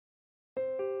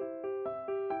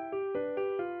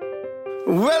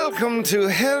Welcome to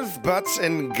Health Butts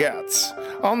and Guts,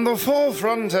 on the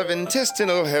forefront of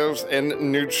intestinal health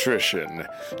and nutrition.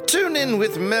 Tune in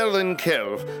with Mel and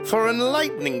Kev for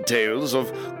enlightening tales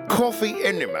of coffee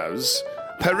enemas,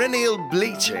 perennial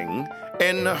bleaching,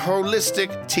 and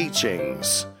holistic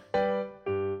teachings.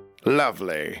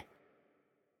 Lovely.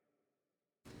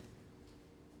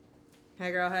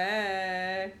 Hey girl,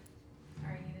 hey.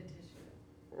 I need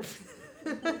a tissue.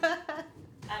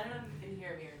 I don't know if you can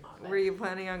hear me or not. Were you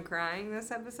planning on crying this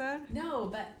episode? No,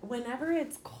 but whenever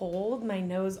it's cold, my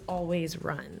nose always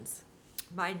runs.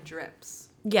 Mine drips.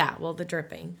 Yeah, well, the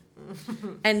dripping.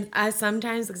 And I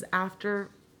sometimes, because after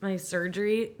my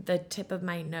surgery, the tip of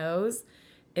my nose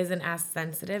isn't as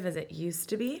sensitive as it used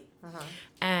to be.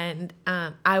 And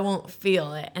I won't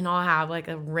feel it, and I'll have like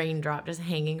a raindrop just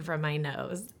hanging from my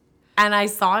nose. And I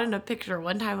saw it in a picture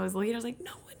one time. I was looking, I was like,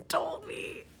 no one told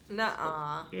me.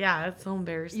 Nuh-uh. Yeah, it's so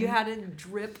embarrassing. You had a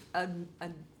drip,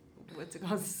 what's it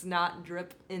called, snot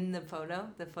drip in the photo?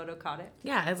 The photo caught it?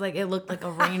 Yeah, it's like it looked like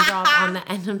a raindrop on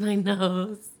the end of my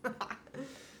nose.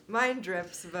 Mine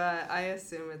drips, but I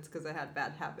assume it's because I had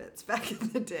bad habits back in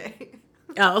the day.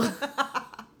 Oh.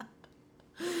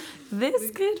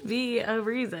 This could be a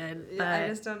reason. But Yeah, I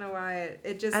just don't know why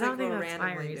it just I like don't think will that's my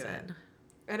randomly do it. reason.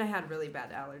 And I had really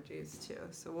bad allergies too,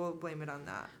 so we'll blame it on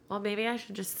that. Well, maybe I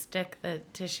should just stick the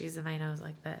tissues in my nose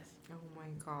like this. Oh my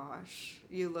gosh,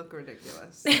 you look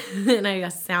ridiculous. And I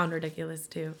sound ridiculous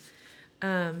too.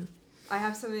 I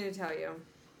have something to tell you.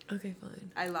 Okay,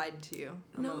 fine. I lied to you.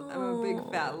 I'm a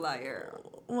big fat liar.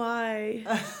 Why?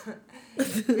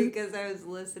 Because I was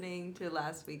listening to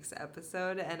last week's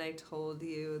episode and I told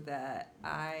you that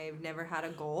I've never had a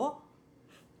goal.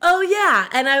 Oh, yeah.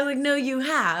 And I was like, no, you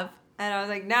have. And I was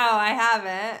like, no, I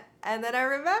haven't. And then I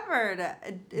remembered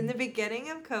in the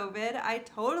beginning of COVID, I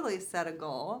totally set a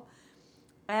goal.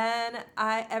 And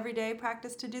I every day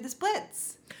practiced to do the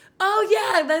splits. Oh,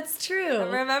 yeah, that's true.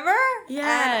 Remember?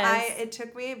 Yes. And it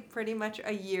took me pretty much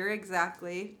a year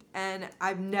exactly. And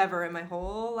I've never in my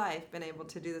whole life been able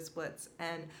to do the splits.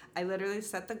 And I literally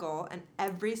set the goal. And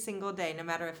every single day, no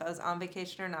matter if I was on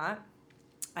vacation or not,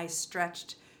 I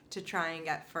stretched to try and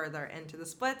get further into the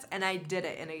splits. And I did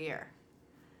it in a year.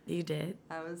 You did?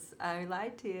 I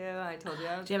lied to you. I told you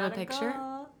I was Do you have a not picture?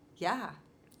 goal. Yeah.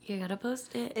 You gotta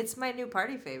post it. It's my new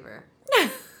party favor.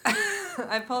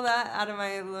 I pull that out of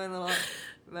my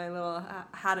little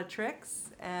hat of tricks,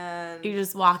 and You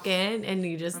just walk in and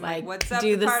you just I'm like, like "What's up,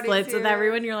 do the the party's splits with here."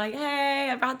 everyone. You're like, hey,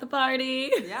 I brought the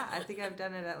party. yeah, I think I've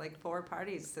done it at like 4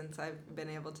 parties since I've been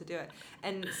able to do it.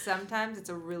 And sometimes it's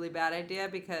a really bad idea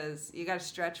because you got to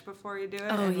stretch before you do it.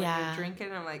 Oh, and when yeah. you're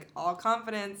drinking, I'm like all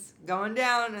confidence going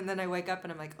down, and then I wake up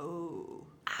and I'm like, oh.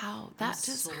 Ow, that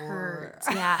just sore. hurts.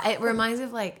 Yeah, it reminds me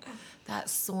of like that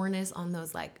soreness on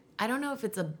those like, I don't know if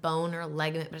it's a bone or a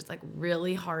ligament, but it's like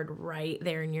really hard right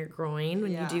there in your groin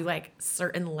when Yeah. you do like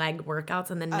certain leg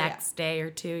workouts and the yeah. next day or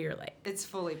two you're like, It's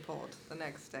fully pulled the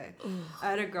next day.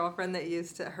 I had a girlfriend that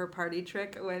used to, her party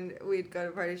trick when we'd go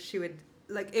to parties, she would,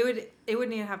 like, it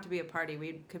wouldn't even have to be a party.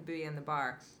 We could be in the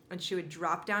bar. And she would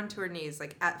drop down to her knees,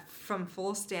 like from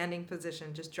full standing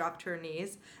position, just drop to her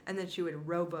knees. And then she would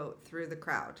rowboat through the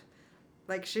crowd.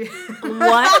 Like she...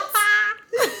 what?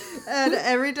 And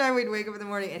every time we'd wake up in the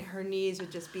morning and her knees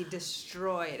would just be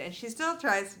destroyed. And she still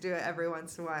tries to do it every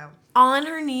once in a while. On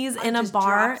her knees in a Just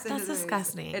bar? drops into That's the knees.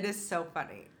 disgusting. It is so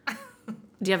funny.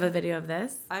 Do you have a video of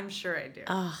this? I'm sure I do.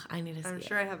 Oh, I need to see I'm it.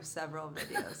 sure I have several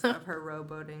videos of her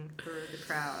rowboating through the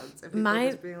crowds and people My-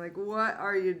 just being like, "What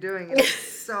are you doing?" It's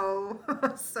so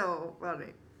so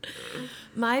funny.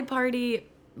 My party,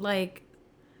 like,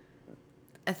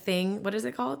 a thing, what is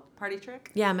it called? Party trick?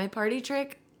 Yeah, my party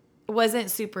trick wasn't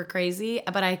super crazy,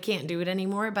 but I can't do it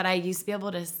anymore. But I used to be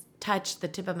able to touch the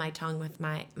tip of my tongue with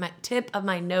my tip of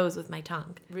my nose with my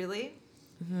tongue. Really?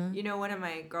 Mm-hmm. You know, one of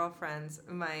my girlfriends,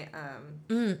 I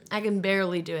can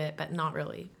barely do it, but not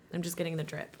really. I'm just getting the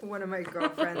drip. one of my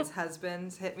girlfriend's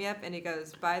husbands hit me up and he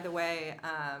goes, "By the way,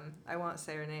 I won't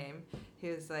say her name."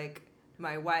 He was like,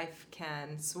 "My wife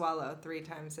can swallow 3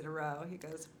 times in a row." He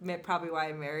goes, "Probably why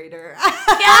I married her."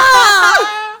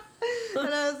 And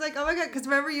I was like, "Oh my god!" Because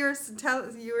remember you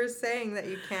were saying that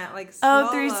you can't like swallow.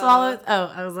 Oh, 3 swallows.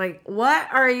 Oh, I was like, what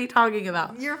are you talking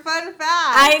about? Your fun facts.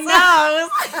 I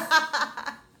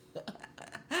know.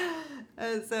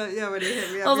 And so yeah, when he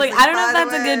hit me up, I was he's like, I don't know if "By the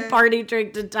that's a good way-" party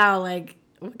trick to tell. Like,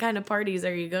 what kind of parties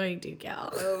are you going to,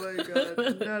 Cal? Oh my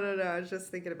god! No! I was just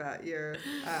thinking about your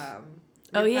Oh,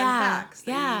 fun yeah. facts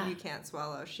that Yeah. you can't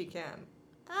swallow. She can.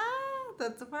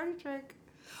 That's a party trick.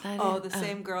 That Oh, is- the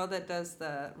same girl that does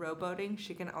the rowboating,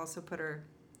 she can also put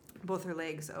both her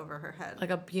legs over her head.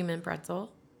 Like a human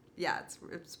pretzel. Yeah,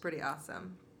 it's pretty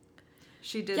awesome.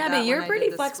 She did Yeah, that but you're when I pretty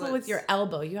did the flexible with splits. your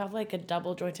elbow. You have like a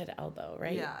double jointed elbow,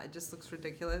 right? Yeah, it just looks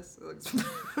ridiculous. It looks,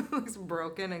 looks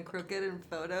broken and crooked in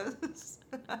photos.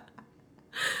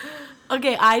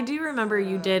 Okay, I do remember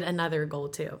you did another goal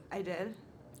too. I did.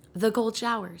 The cold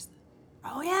showers.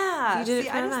 Oh yeah. You did it See,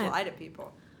 for I just mine. lie to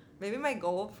people. Maybe my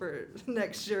goal for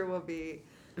next year will be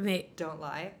don't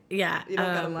lie. Yeah. You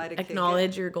don't gotta lie to kick it.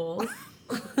 acknowledge your goals.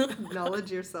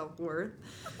 Acknowledge your self-worth.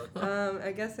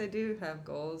 I guess I do have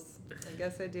goals. I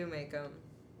guess I do make them.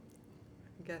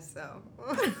 I guess so.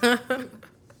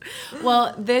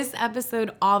 Well, this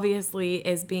episode obviously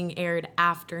is being aired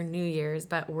after New Year's,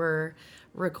 but we're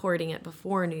recording it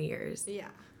before New Year's. Yeah.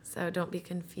 So don't be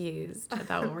confused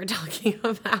about what we're talking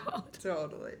about.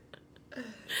 Totally.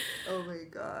 Oh my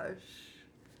gosh.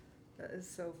 That is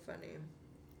so funny.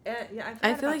 And, yeah,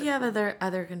 I feel like you have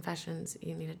other confessions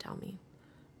you need to tell me.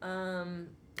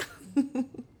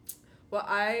 Well,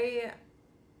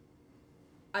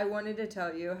 I wanted to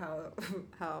tell you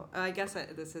how I guess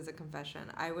this is a confession.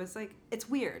 I was like, it's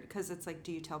weird because it's like,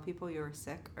 do you tell people you were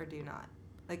sick or do you not?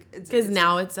 Like, because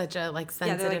now it's such a like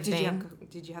yeah, sensitive like, thing.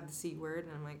 Did you have the C word?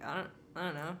 And I'm like, I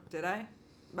don't know. Did I?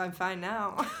 I'm fine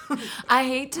now. I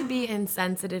hate to be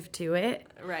insensitive to it.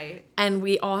 Right. And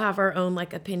we all have our own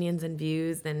like opinions and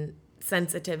views and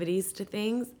sensitivities to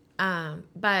things.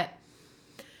 But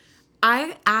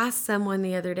I asked someone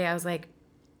the other day, I was like,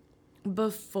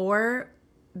 before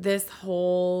this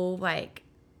whole like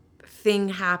thing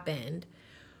happened,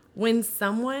 when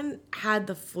someone had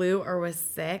the flu or was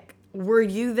sick, were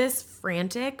you this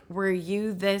frantic? Were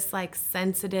you this like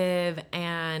sensitive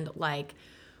and like,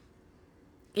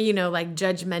 you know, like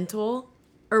judgmental?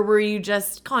 Or were you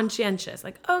just conscientious?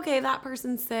 Like, okay, that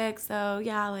person's sick, so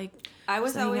yeah, like I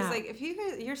was something always out. like, if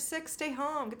you're sick, stay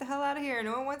home. Get the hell out of here.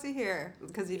 No one wants you here.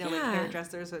 Because, you know, like Yeah.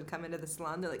 hairdressers would come into the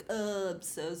salon. They're like, oh, I'm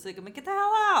so sick. I'm like, get the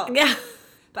hell out. Yeah.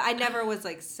 But I never was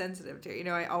like sensitive to it. You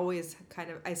know, I always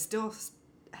I still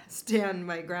stand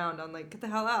my ground on like, get the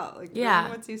hell out. Like, Yeah. no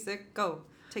one wants you sick. Go.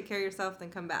 Take care of yourself, then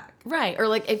come back. Right. Or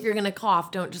like if you're gonna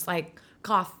cough, don't just like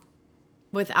cough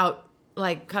without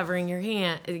like covering your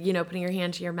hand, you know, putting your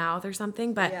hand to your mouth or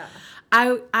something. But Yeah.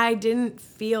 I didn't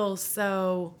feel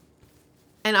so,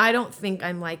 and I don't think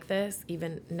I'm like this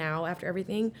even now after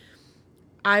everything.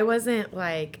 I wasn't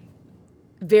like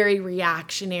very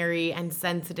reactionary and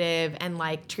sensitive and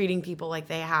like treating people like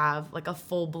they have like a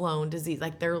full blown disease,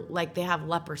 like they have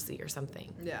leprosy or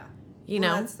something. Yeah. You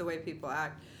Well, know? that's the way people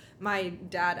act. My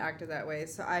dad acted that way.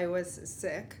 So I was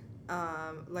sick.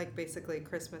 Like basically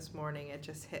Christmas morning, it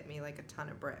just hit me like a ton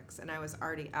of bricks. And I was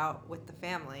already out with the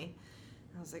family.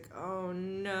 I was like, oh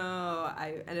no.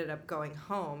 I ended up going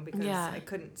home because Yeah. I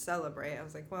couldn't celebrate. I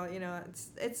was like, well, you know,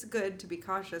 it's good to be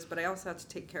cautious, but I also have to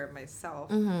take care of myself.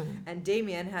 Mm-hmm. And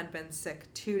Damien had been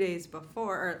sick 2 days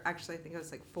before, or actually I think it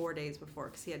was like 4 days before,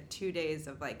 because he had 2 days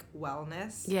of like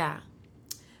wellness. Yeah.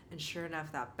 And sure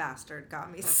enough, that bastard got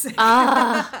me sick.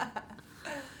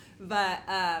 But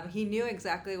he knew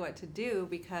exactly what to do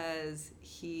because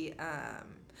he...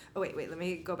 oh, wait, let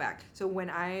me go back. So when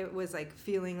I was, like,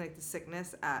 feeling, like, the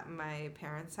sickness at my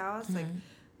parents' house, like,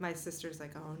 my sister's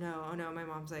like, oh, no. My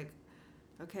mom's like,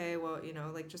 okay, well, you know,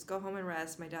 like, just go home and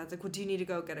rest. My dad's like, well, do you need to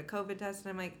go get a COVID test?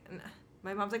 And I'm like...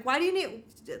 My mom's like, why do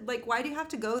you have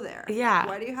to go there? Yeah.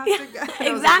 Why do you have to go? And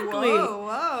I was Exactly. like,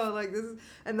 whoa, like this is,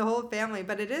 and the whole family,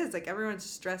 but it is like everyone's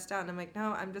stressed out. And I'm like,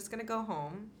 no, I'm just going to go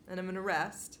home and I'm going to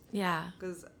rest Yeah.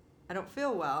 because I don't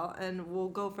feel well and we'll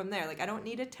go from there. Like, I don't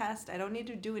need a test. I don't need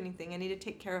to do anything. I need to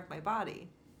take care of my body,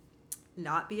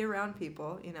 not be around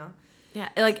people, you know? Yeah.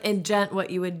 Like what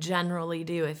you would generally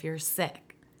do if you're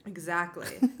sick.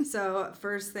 Exactly. So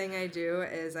first thing I do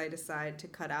is I decide to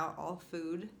cut out all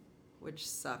food, which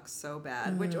sucks so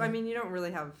bad. Which, I mean, you don't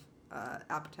really have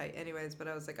appetite anyways, but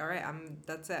I was like, all right,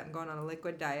 that's it. I'm going on a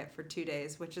liquid diet for 2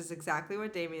 days, which is exactly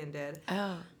what Damien did.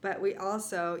 Oh. But we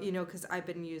also, you know, because I've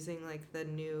been using like the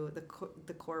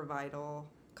Core Vital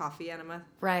coffee enema.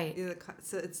 Right.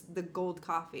 So it's the gold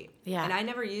coffee. Yeah. And I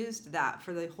never used that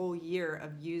for the whole year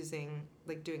of using,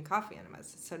 like doing coffee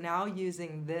enemas. So now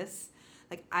using this,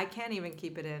 like I can't even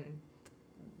keep it in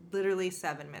literally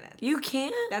 7 minutes. You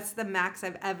can't? That's the max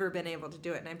I've ever been able to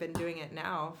do it. And I've been doing it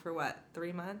now for what,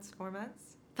 3 months, 4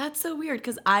 months? That's so weird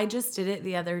because I just did it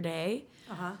the other day.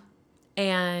 Uh-huh.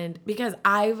 And because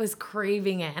I was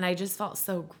craving it and I just felt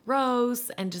so gross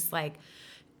and just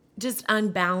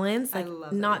unbalanced, I like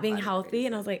love that not your being body healthy. craves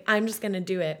And I was like, I'm just going to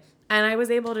do it. And I was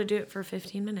able to do it for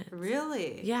 15 minutes.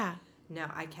 Really? Yeah. No,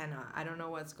 I cannot. I don't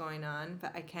know what's going on,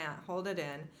 but I can't hold it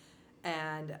in.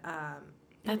 And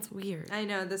That's weird. I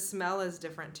know the smell is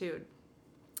different too.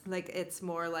 like it's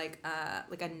more like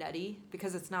a nutty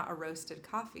because it's not a roasted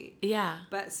coffee. Yeah.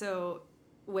 But so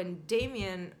when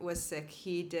Damien was sick,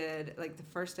 he did like the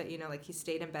first day, like he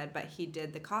stayed in bed, but he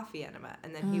did the coffee enema,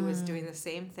 and then he was doing the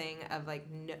same thing of like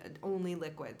only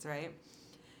liquids, right?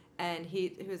 And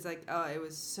he was like, oh, it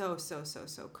was so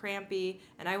crampy,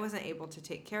 and I wasn't able to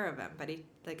take care of him. But he,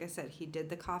 like I said, he did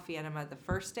the coffee enema the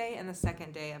first day and the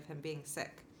second day of him being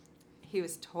sick. He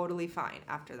was totally fine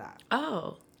after that.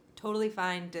 Oh. Totally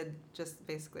fine. Did just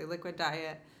basically liquid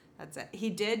diet. That's it.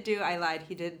 I lied.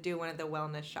 He did do one of the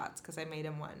wellness shots because I made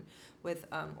him one with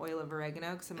oil of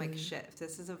oregano because I'm like, shit, if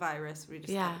this is a virus, we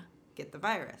just gotta get the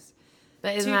virus.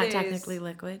 But isn't that technically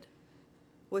liquid?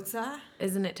 What's that?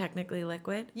 Isn't it technically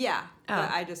liquid? Yeah. Oh.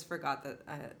 But I just forgot that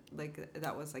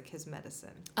that was like his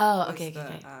medicine. Oh, okay.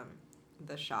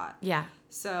 The shot. Yeah.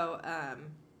 So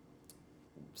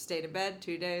stayed in bed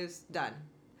 2 days, done.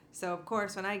 So, of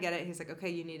course, when I get it, he's like, okay,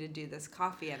 you need to do this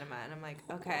coffee enema. And I'm like,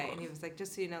 okay. And he was like,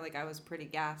 just so you know, like, I was pretty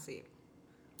gassy.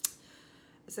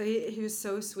 So he was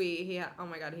so sweet. Oh,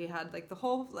 my God, he had, like,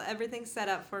 everything set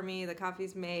up for me. The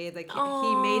coffee's made. Like,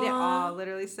 he made it all,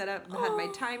 literally set up, had my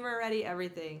timer ready,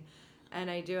 everything.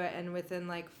 And I do it, and within,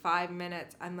 like, 5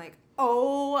 minutes, I'm like,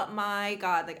 oh, my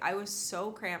God. Like, I was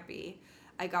so crampy.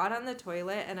 I got on the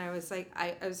toilet, and I was, like,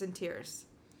 I was in tears.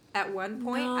 At one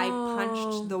point, I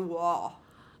punched the wall.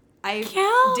 Damien's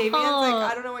like,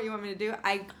 I don't know what you want me to do.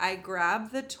 I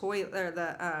grabbed the toilet or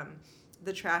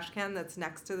the trash can that's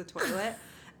next to the toilet,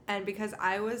 and because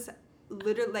I was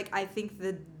literally like, I think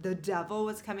the devil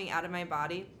was coming out of my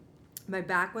body. My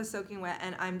back was soaking wet,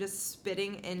 and I'm just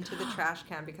spitting into the trash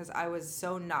can because I was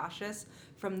so nauseous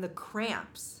from the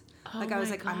cramps. Like I was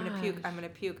like, I'm gonna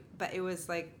puke, but it was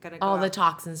like gonna go all out. the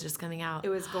toxins just coming out. It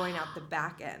was going out the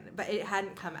back end, but it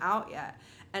hadn't come out yet.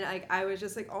 And I was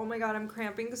just like, oh my God, I'm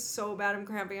cramping so bad. I'm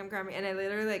cramping. And I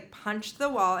literally like punched the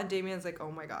wall, and Damien's like, oh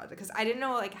my God. Because I didn't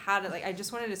know like how to, like, I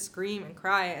just wanted to scream and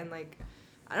cry and like,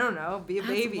 I don't know, be a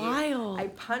baby. Wild. I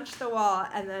punched the wall,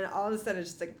 and then all of a sudden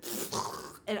it's just like,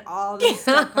 and all this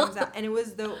stuff comes out. And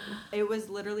it was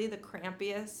literally the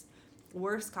crampiest,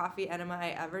 worst coffee enema I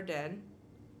ever did.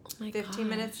 Oh my 15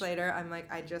 minutes later, I'm like,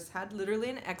 I just had literally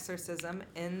an exorcism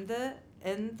in the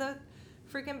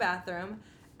freaking bathroom.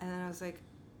 And then I was like,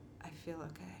 I feel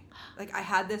okay. Like, I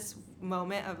had this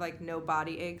moment of, like, no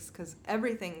body aches because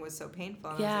everything was so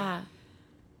painful. And I was like,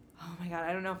 oh, my God.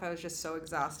 I don't know if I was just so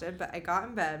exhausted. But I got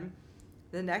in bed.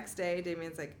 The next day,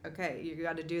 Damien's like, okay, you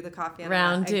got to do the coffee enema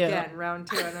round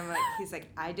two. And I'm like, he's like,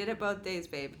 I did it both days,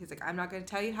 babe. He's like, I'm not going to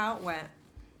tell you how it went.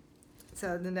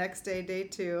 So the next day, day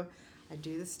 2, I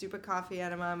do the stupid coffee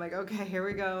enema. I'm like, okay, here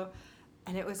we go.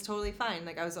 And it was totally fine.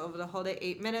 Like, I was over the whole day,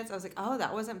 8 minutes. I was like, oh,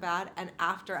 that wasn't bad. And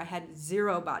after, I had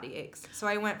 0 body aches. So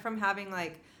I went from having,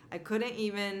 like, I couldn't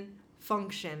even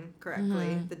function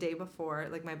correctly the day before.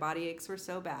 Like, my body aches were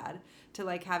so bad. To,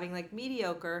 like, having, like,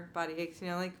 mediocre body aches,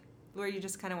 like, where you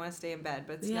just kind of want to stay in bed.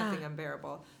 But it's nothing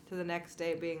unbearable. To the next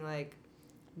day being, like,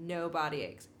 no body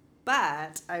aches.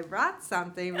 But I brought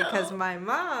something because my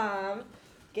mom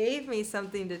gave me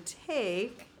something to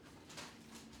take.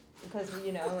 Because,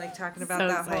 like talking about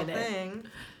that whole thing.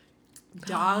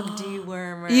 Dog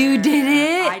dewormer. You did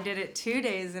it? I did it 2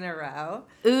 days in a row.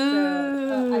 Ooh.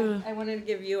 So I wanted to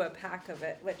give you a pack of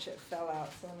it, which it fell out,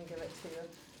 so let me give it to you.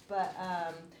 But,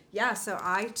 so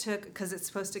I took, because it's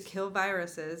supposed to kill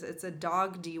viruses, it's a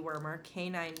dog dewormer,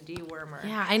 canine dewormer.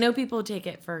 Yeah, I know people take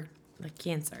it for, like,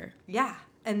 cancer. Yeah,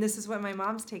 and this is what my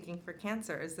mom's taking for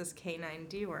cancer, is this canine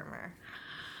dewormer.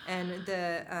 And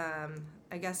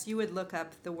I guess you would look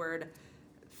up the word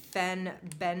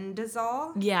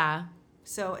fenbendazole. Yeah.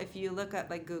 So if you look up,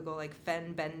 like, Google, like,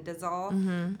 fenbendazole,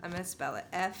 I'm going to spell it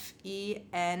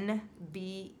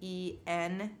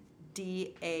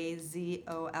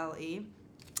FENBENDAZOLE.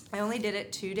 I only did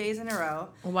it 2 days in a row.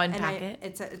 One packet?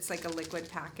 It's like a liquid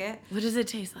packet. What does it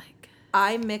taste like?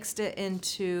 I mixed it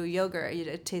into yogurt.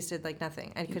 It tasted like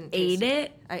nothing. I couldn't taste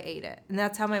it. I ate it. And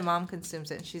that's how my mom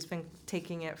consumes it. And she's been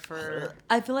taking it for...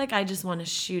 I feel like I just want to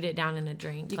shoot it down in a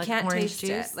drink. You like can't orange taste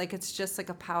juice. it. Like, it's just like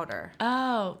a powder.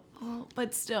 Oh, well,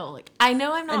 but still, like, I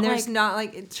know I'm not and there's not,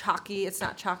 like, it's chalky. It's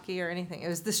not chalky or anything. It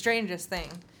was the strangest thing.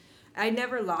 I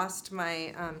never lost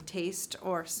my taste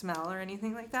or smell or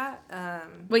anything like that.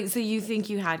 Wait, so you think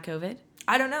you had COVID?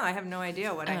 I don't know. I have no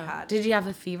idea what I had. Did you have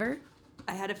a fever?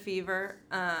 I had a fever.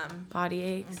 Body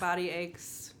aches? Body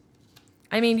aches.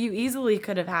 I mean, you easily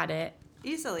could have had it.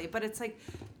 Easily, but it's like,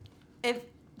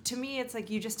 to me, it's like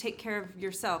you just take care of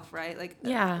yourself, right? Like,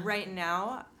 right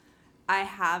now, I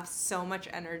have so much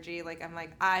energy. Like, I'm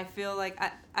like, I feel like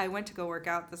I went to go work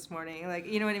out this morning. Like,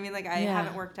 you know what I mean? Like, I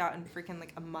haven't worked out in freaking,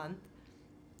 like, a month.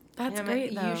 That's Yeah,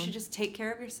 great, though. You should just take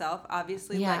care of yourself.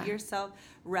 Obviously, Yeah. let yourself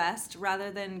rest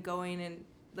rather than going and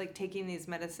like taking these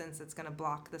medicines that's going to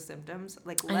block the symptoms.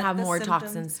 Like and let have the more symptoms,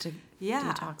 toxins to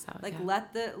yeah, detox out. like yeah.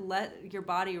 let your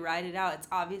body ride it out. It's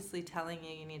obviously telling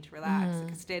you need to relax.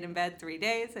 Like I stayed in bed 3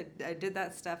 days. I did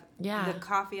that stuff. Yeah. The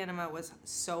coffee enema was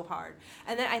so hard,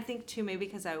 and then I think too maybe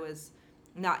because I was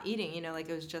not eating. You know, like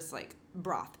it was just like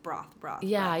broth. Yeah, broth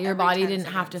your every body 10 didn't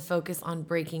have to seconds. focus on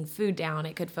breaking food down.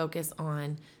 It could focus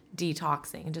on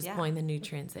detoxing and just Yeah. pulling the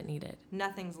nutrients it needed.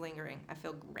 Nothing's lingering. I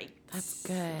feel great. That's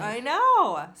good. I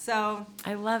know. So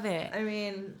I love it. I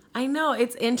mean, I know.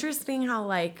 It's interesting how,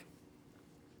 like,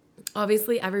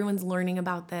 obviously everyone's learning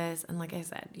about this. And like I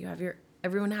said,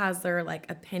 everyone has their, like,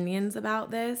 opinions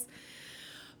about this.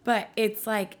 But it's,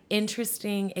 like,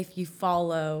 interesting if you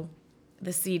follow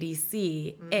the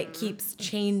CDC, it keeps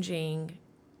changing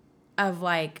of,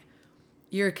 like,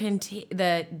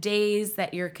 the days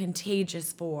that you're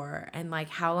contagious for and like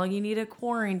how long you need a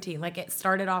quarantine. Like it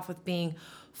started off with being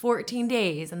 14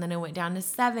 days and then it went down to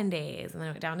 7 days and then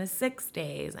it went down to 6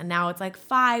 days and now it's like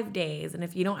 5 days. And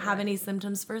if you don't have any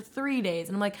symptoms for 3 days,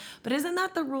 and I'm like, but isn't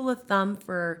that the rule of thumb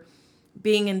for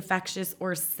being infectious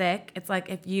or sick? It's like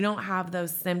if you don't have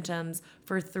those symptoms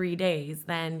for 3 days,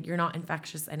 then you're not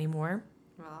infectious anymore.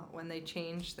 well, when they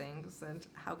change things, then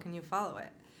how can you follow it?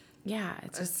 Yeah,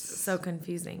 it's just so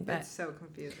confusing. But It's so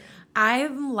confusing.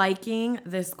 I'm liking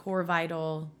this Core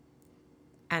Vital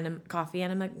coffee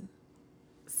enema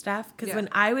stuff because Yeah. when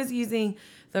I was using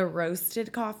the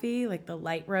roasted coffee, like the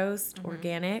light roast,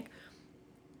 organic,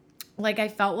 like I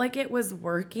felt like it was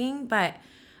working, but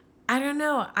I don't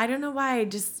know. I don't know why.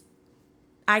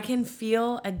 I can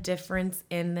feel a difference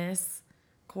in this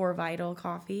Core Vital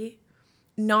coffee.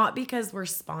 Not because we're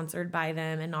sponsored by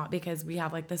them and not because we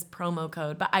have like this promo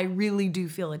code, but I really do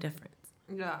feel a difference.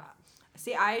 Yeah.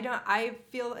 See, I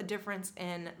feel a difference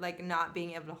in like not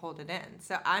being able to hold it in.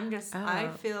 So I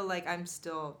feel like I'm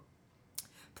still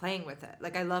playing with it.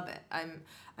 Like I love it. I'm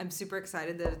super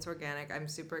excited that it's organic. I'm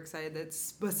super excited that it's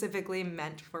specifically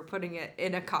meant for putting it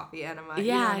in a coffee enema. You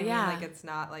know Yeah, what I mean? yeah. Like it's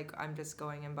not like I'm just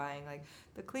going and buying like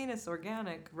the cleanest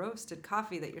organic roasted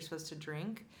coffee that you're supposed to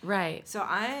drink. Right. So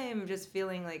I'm just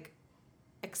feeling like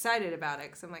excited about it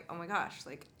because I'm like, oh my gosh,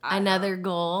 like Another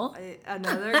goal.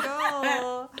 another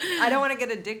goal. I don't want to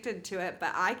get addicted to it,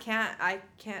 but I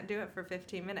can't do it for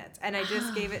 15 minutes. And I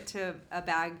just gave it to a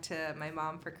bag to my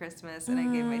mom for Christmas, and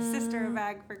I gave my sister a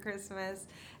bag for Christmas.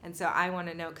 And so I want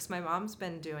to know because my mom's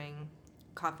been doing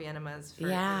coffee enemas for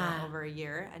over a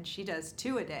year, and she does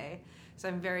 2 a day. So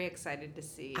I'm very excited to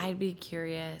see. I'd be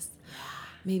curious.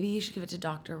 Maybe you should give it to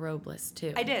Dr. Robles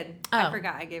too. I did. Oh. I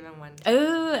forgot. I gave him one.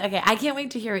 Oh, okay. I can't wait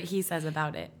to hear what he says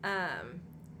about it.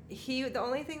 The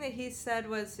only thing that he said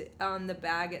was on the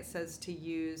bag it says to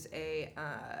use a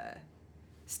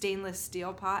stainless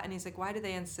steel pot, and he's like, why do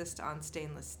they insist on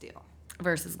stainless steel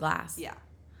Versus glass. Yeah,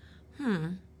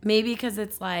 Maybe because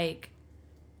it's like,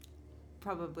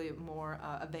 probably more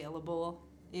available,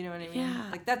 you know what I mean? yeah.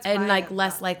 Like that's and my like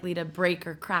less thought. likely to break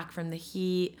or crack from the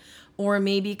heat. Or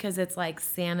maybe because it's like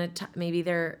maybe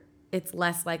it's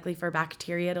less likely for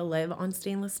bacteria to live on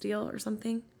stainless steel or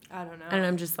something. I don't know. And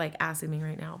I'm just like assuming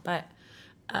right now, but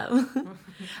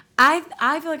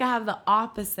I feel like I have the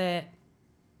opposite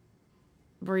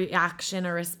reaction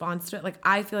or response to it. Like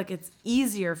I feel like it's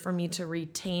easier for me to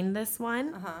retain this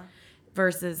one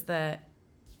versus the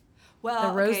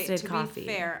roasted to coffee. be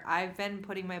fair, I've been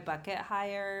putting my bucket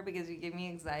higher because you give me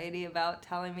anxiety about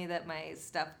telling me that my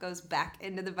stuff goes back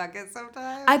into the bucket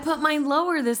sometimes. I put mine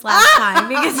lower this last time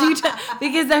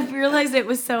because I realized it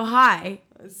was so high.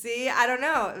 See, I don't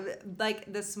know.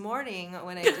 Like this morning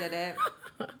when I did it,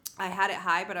 I had it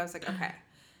high, but I was like, okay,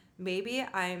 maybe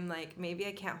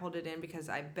I can't hold it in because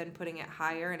I've been putting it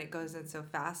higher and it goes in so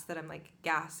fast that I'm like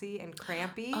gassy and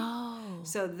crampy. Oh.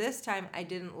 So this time I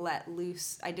didn't let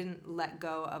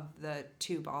go of the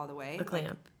tube all the way. The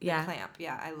clamp. The clamp,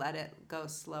 yeah. I let it go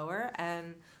slower.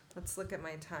 And let's look at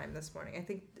my time this morning. I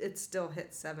think it still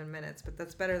hit 7 minutes, but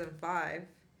that's better than 5.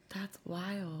 That's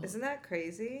wild. Isn't that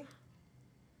crazy?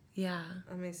 Yeah.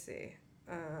 Let me see.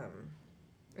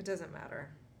 It doesn't matter.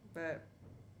 But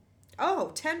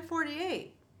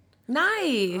 10:48.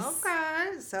 Nice.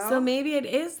 Okay. So maybe it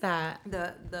is that.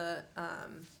 The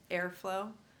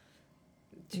airflow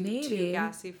too Maybe.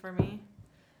 gassy for me.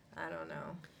 I don't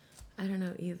know. I don't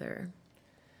know either.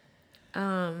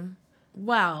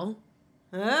 Well,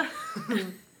 because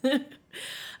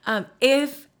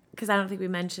I don't think we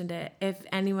mentioned it, if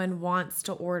anyone wants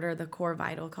to order the Core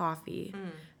Vital coffee,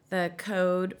 the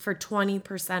code for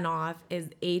 20% off is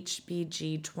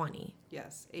HBG20.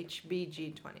 Yes,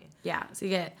 HBG20. Yeah, so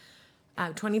you get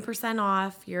 20%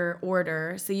 off your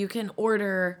order. So you can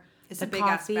order It's the a big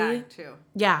coffee. ass bag too.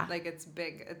 Yeah. Like it's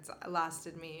big. It's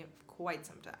lasted me quite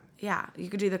some time. Yeah. You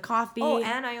could do the coffee. Oh,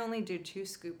 and I only do 2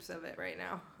 scoops of it right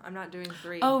now. I'm not doing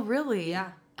 3. Oh, really?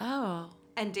 Yeah. Oh.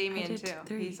 And Damien did too.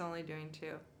 3. He's only doing 2.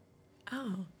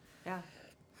 Oh. Yeah.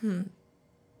 Hmm.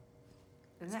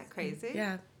 Isn't that crazy?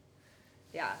 Yeah.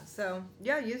 Yeah. So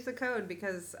yeah, use the code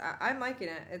because I'm liking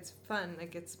it. It's fun.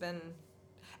 Like it's been.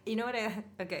 You know what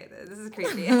okay, this is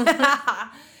creepy.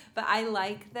 But I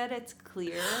like that it's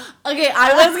clear. Okay,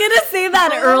 I was gonna say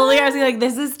that earlier. I was like,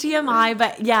 this is TMI,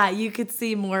 but yeah, you could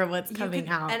see more of what's coming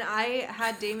out. And I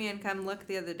had Damien come look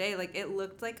the other day. Like it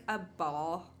looked like a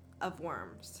ball of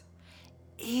worms.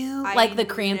 Ew. Like the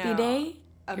crampy know. day?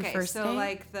 Okay, Your first so day?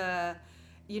 like the,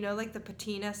 like the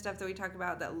patina stuff that we talk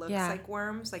about that looks Yeah. like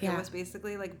worms. Like Yeah. it was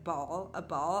basically like a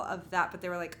ball of that, but they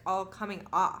were like all coming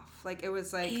off. Like it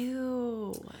was like.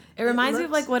 Ew. It reminds me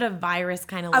of looks- like what a virus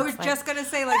kind of looks I was like. just gonna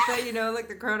say like the like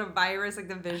the coronavirus, like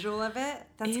the visual of it.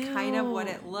 That's kind of what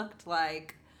Ew. it looked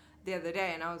like the other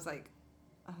day, and I was like,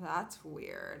 oh, that's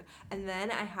weird. And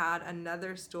then I had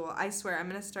another stool. I swear I'm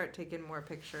gonna start taking more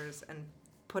pictures and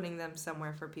putting them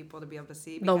somewhere for people to be able to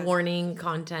see. The warning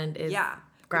content is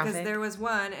graphic. Because there was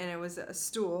one, and it was a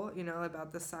stool,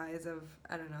 about the size of,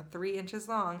 I don't know, 3 inches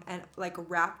long, and like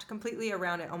wrapped completely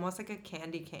around it, almost like a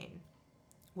candy cane,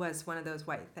 was one of those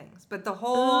white things. But the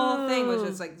whole thing was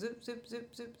just like zoop, zoop,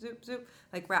 zoop, zoop, zoop, zoop,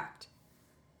 like wrapped.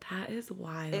 That is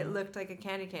wild. It looked like a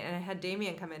candy cane, and I had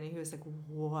Damien come in, and he was like,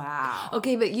 wow.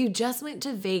 Okay, but you just went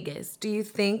to Vegas. Do you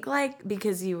think, like,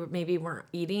 because you maybe weren't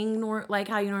eating like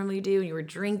how you normally do, and you were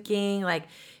drinking, like,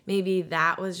 maybe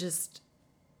that was just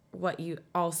what you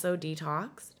also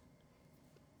detoxed?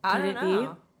 I Could don't it be?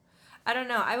 know. I don't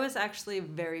know. I was actually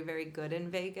very, very good in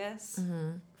Vegas,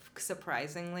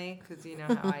 surprisingly, because you know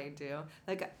how I do.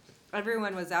 Like,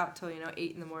 everyone was out till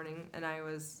 8 in the morning, and I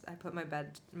put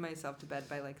myself to bed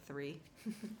by like 3,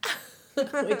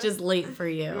 Which is late for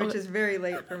you. which is very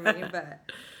late for me. But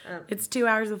It's 2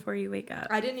 hours before you wake up.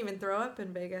 I didn't even throw up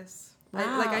in Vegas.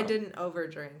 Wow. I didn't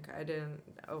overdrink. I didn't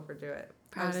overdo it.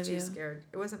 I Proud was of too you. scared.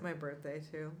 It wasn't my birthday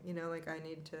too. Like I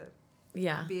need to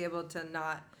Yeah. be able to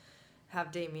not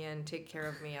have Damien take care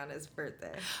of me on his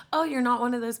birthday. Oh, you're not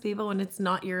one of those people when it's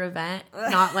not your event,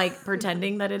 not like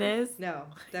pretending that it is? No,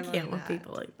 I definitely can't not. with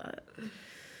people like that.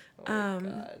 Oh my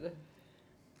God.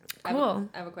 Cool.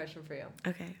 I have a question for you.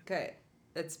 Okay. Okay,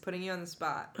 it's putting you on the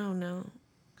spot. Oh, no.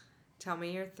 Tell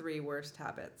me your 3 worst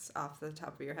habits off the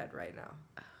top of your head right now.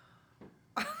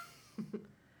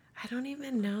 I don't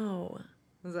even know.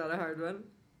 Was that a hard one?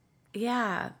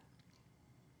 Yeah.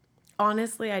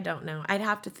 Honestly, I don't know. I'd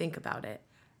have to think about it.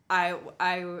 I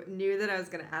knew that I was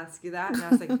going to ask you that, and I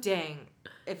was like, dang,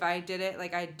 if I did it,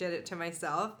 like I did it to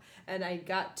myself, and I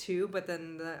got 2, but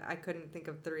then I couldn't think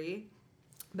of 3.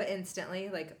 But instantly,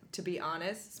 like, to be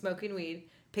honest, smoking weed,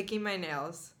 picking my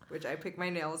nails, which I pick my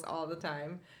nails all the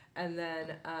time, and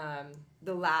then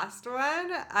the last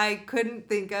one, I couldn't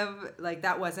think of, like,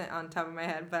 that wasn't on top of my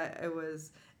head, but it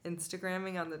was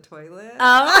Instagramming on the toilet.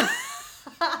 Oh.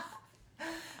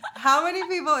 How many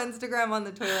people Instagram on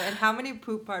the toilet, and how many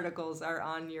poop particles are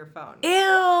on your phone? Ew,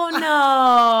 no.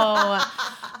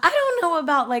 I don't know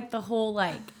about, like, the whole,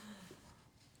 like,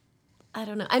 I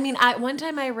don't know. I mean, one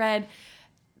time I read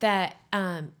that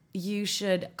you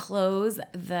should close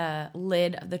the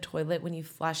lid of the toilet when you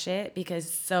flush it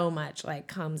because so much, like,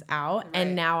 comes out. Right.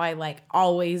 And now I, like,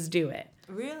 always do it.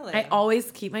 Really? I always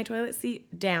keep my toilet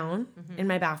seat down in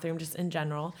my bathroom, just in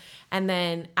general. And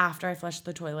then after I flush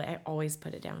the toilet, I always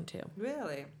put it down too.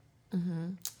 Really?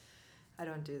 Mm-hmm. I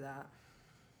don't do that.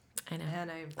 I know.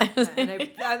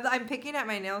 And I'm picking at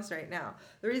my nails right now.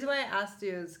 The reason why I asked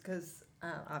you is because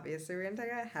obviously we're going to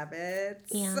talk about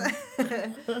habits.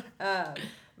 Yeah.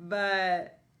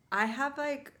 But I have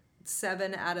like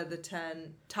 7 out of the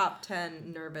top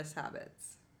 10 nervous habits.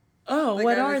 Oh, Like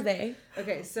what I are was- they?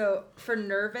 Okay, so for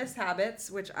nervous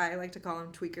habits, which I like to call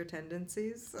them tweaker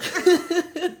tendencies,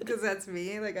 because that's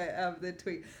me. Like I have the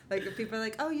tweak. Like if people are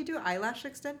like, "Oh, you do eyelash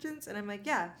extensions," and I'm like,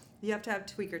 "Yeah, you have to have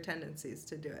tweaker tendencies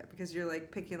to do it because you're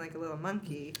like picking like a little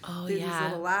monkey Oh, through these yeah.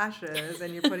 little lashes,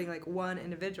 and you're putting like one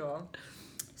individual."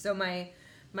 So my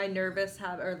nervous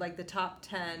habit, or like the top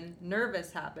 10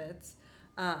 nervous habits,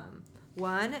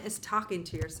 one is talking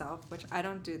to yourself, which I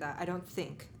don't do that. I don't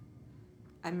think.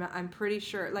 I'm pretty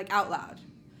sure, like out loud.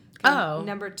 Okay. Oh.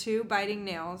 Number 2, biting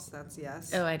nails. That's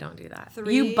yes. Oh, I don't do that.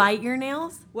 3 You bite your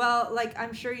nails? Well, like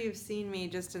I'm sure you've seen me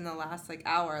just in the last like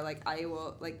hour. Like I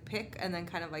will like pick and then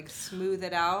kind of like smooth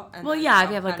it out. And Well, then yeah, if I'll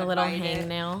you have like a kinda little bite it.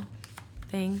 hangnail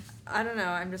thing. I don't know.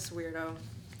 I'm just a weirdo.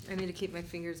 I need to keep my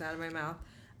fingers out of my mouth.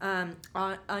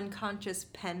 Unconscious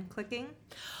pen clicking.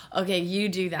 Okay, you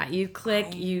do that. You click,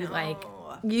 I you know. like,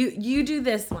 you do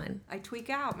this one. I tweak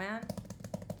out, man.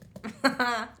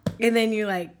 And then you're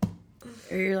like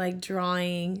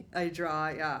drawing. I draw,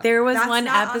 yeah. There was That's one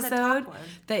not on the top episode one.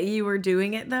 that you were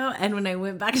doing it though, and when I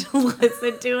went back to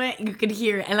listen to it, you could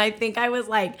hear it. And I think I was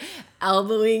like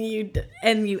elbowing you,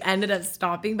 and you ended up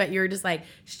stopping, but you were just like,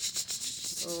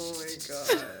 Oh my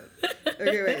god.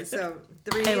 Okay, wait. So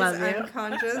 3 I is love you.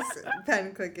 unconscious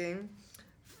pen clicking.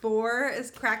 4 is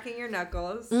cracking your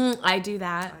knuckles. I do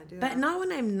that. I do But that. not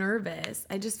when I'm nervous.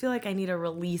 I just feel like I need to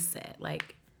release it.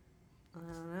 Like, I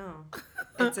don't know.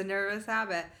 It's a nervous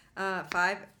habit.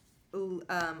 5,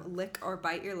 lick or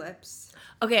bite your lips.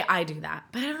 okay, I do that.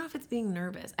 But I don't know if it's being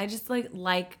nervous. I just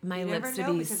like my You lips never to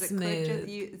know be because smooth.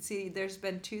 you see, there's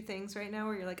been 2 things right now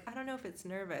where you're like, I don't know if it's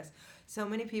nervous. So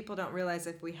many people don't realize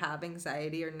if we have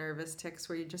anxiety or nervous tics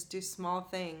where you just do small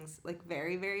things, like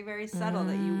very, very, very subtle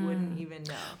that you wouldn't even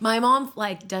know. My mom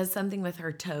like does something with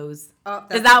her toes. Oh,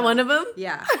 Is that one of them?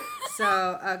 Yeah.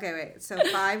 So, okay, wait. So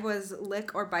 5 was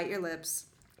lick or bite your lips.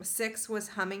 6 was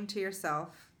humming to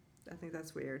yourself. I think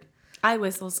that's weird. I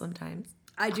whistle sometimes.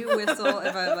 I do whistle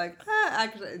if I'm like,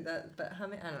 actually, but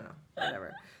humming, I don't know.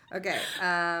 Whatever. Okay.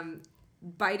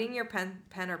 Biting your pen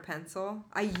or pencil.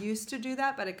 I used to do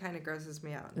that, but it kind of grosses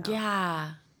me out now.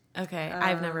 Yeah. Okay.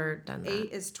 I've never done that.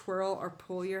 8 is twirl or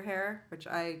pull your hair, which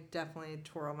I definitely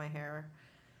twirl my hair.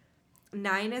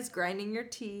 9 is grinding your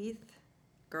teeth.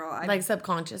 Girl, Like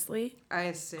subconsciously. I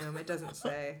assume. It doesn't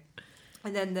say.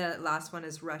 And then the last one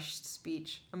is rushed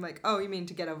speech. I'm like, oh, you mean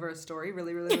to get over a story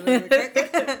really, really, really, really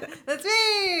quick? That's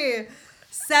me!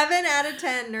 7 out of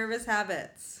 10 nervous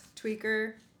habits.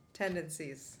 Tweaker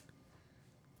tendencies.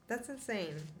 That's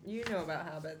insane. You know about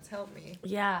habits. Help me.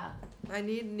 Yeah. I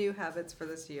need new habits for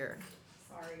this year.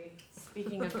 Sorry.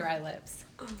 Speaking of dry lips,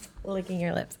 licking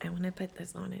your lips. I want to put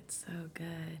this on. It's so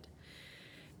good.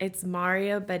 It's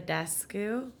Mario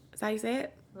Badescu. Is that how you say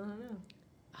it? I don't know.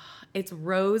 It's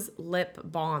rose lip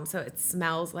balm, so it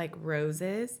smells like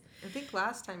roses. I think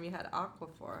last time you had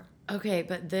Aquaphor. Okay,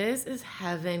 but this is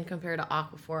heaven compared to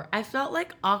Aquaphor. I felt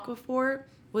like Aquaphor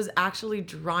was actually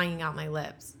drying out my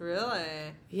lips.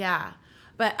 Really? Yeah.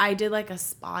 But I did like a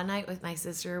spa night with my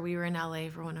sister. We were in LA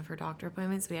for one of her doctor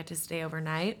appointments. We had to stay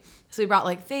overnight. So we brought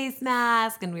like face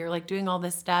mask and we were like doing all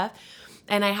this stuff.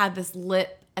 And I had this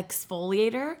lip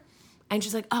exfoliator. And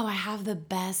she's like, oh, I have the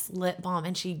best lip balm.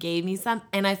 And she gave me some.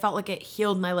 And I felt like it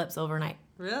healed my lips overnight.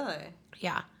 Really?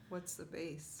 Yeah. What's the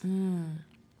base?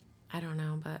 I don't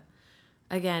know. But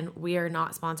again, we are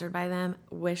not sponsored by them.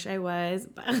 Wish I was.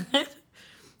 But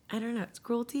I don't know. It's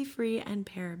cruelty free and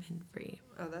paraben free.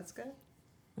 Oh, that's good.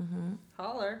 Mm-hmm.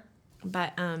 Holler.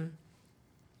 But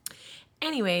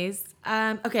anyways,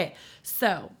 okay.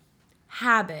 So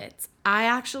habits. I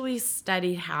actually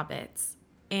studied habits.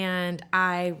 And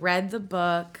I read the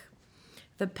book,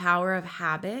 The Power of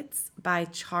Habits by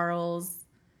Charles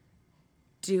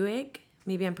Duhigg.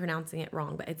 Maybe I'm pronouncing it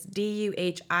wrong, but it's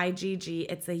Duhigg.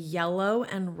 It's a yellow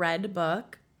and red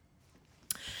book.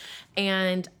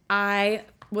 And I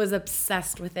was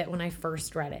obsessed with it when I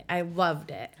first read it. I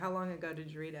loved it. How long ago did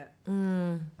you read it?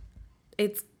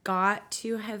 It's got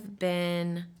to have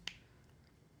been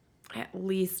at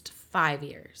least 5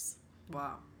 years.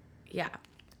 Wow. Yeah.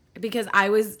 Because I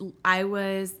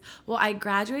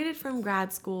graduated from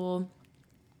grad school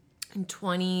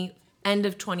in end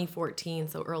of 2014,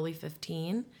 so early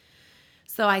 15.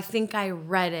 So I think I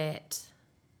read it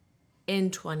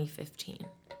in 2015.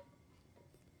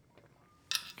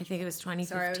 I think it was 2015.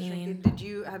 Sorry, I was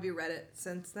thinking, have you read it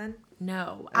since then?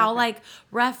 No. Okay. I'll like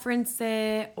reference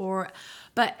it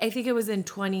but I think it was in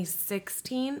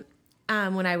 2016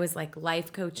 when I was like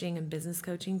life coaching and business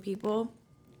coaching people.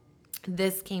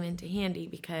 This came into handy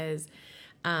because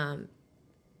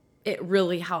it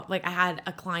really helped. Like I had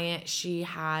a client, she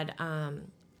had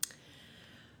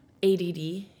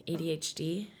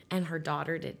ADHD, and her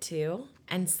daughter did too.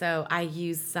 And so I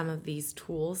used some of these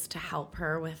tools to help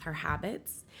her with her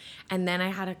habits. And then I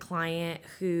had a client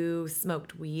who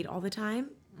smoked weed all the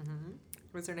time. Mm-hmm.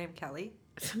 Was her name Kelly?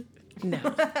 No.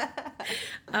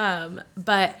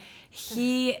 But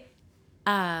he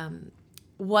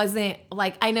wasn't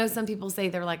like, I know some people say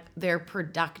they're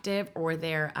productive or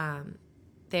they're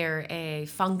a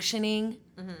functioning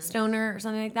stoner or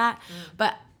something like that.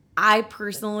 But I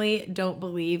personally don't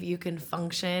believe you can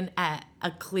function at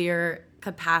a clear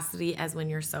capacity as when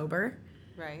you're sober.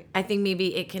 Right. I think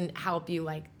maybe it can help you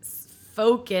like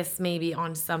focus maybe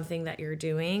on something that you're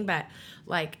doing, but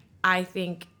like I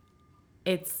think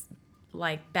it's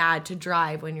like bad to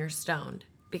drive when you're stoned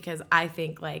because I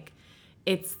think like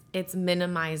it's it's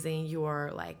minimizing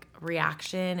your like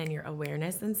reaction and your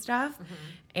awareness and stuff,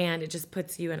 and it just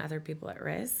puts you and other people at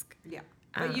risk. Yeah.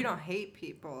 But you don't hate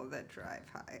people that drive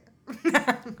high.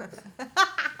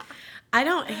 I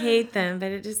don't hate them,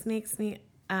 but it just makes me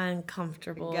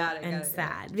uncomfortable and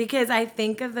sad because I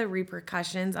think of the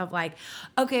repercussions of like,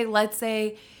 okay, let's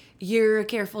say you're a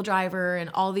careful driver and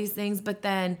all these things, but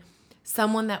then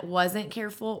someone that wasn't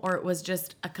careful, or it was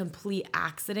just a complete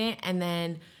accident, and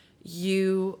then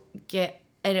you get,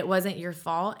 and it wasn't your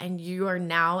fault, and you are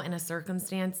now in a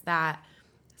circumstance that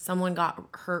someone got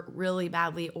hurt really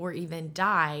badly or even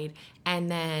died, and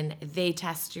then they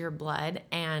test your blood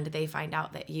and they find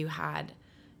out that you had,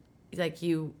 like,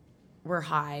 you were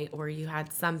high or you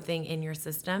had something in your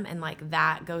system, and like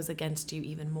that goes against you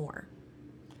even more.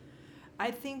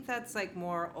 I think that's like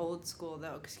more old school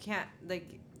though, because you can't,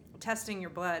 like, testing your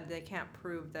blood, they can't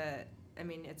prove that. I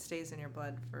mean, it stays in your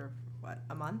blood for what,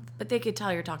 a month? But they could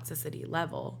tell your toxicity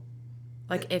level,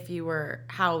 like if you were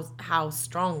how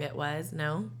strong it was.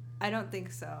 No, I don't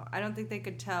think so. I don't think they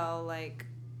could tell, like,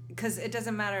 because it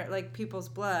doesn't matter, like, people's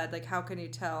blood. Like, how can you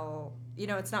tell? You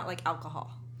know, it's not like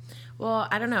alcohol. Well,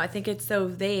 I don't know. I think it's so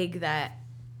vague that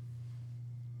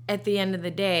at the end of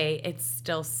the day, it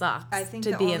still sucks. I think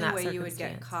to the be in only that way you would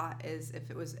get circumstance. caught is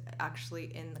if it was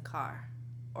actually in the car,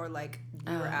 or like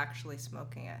you were actually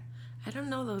smoking it. I don't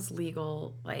know those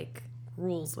legal like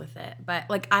rules with it, but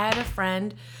like I had a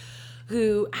friend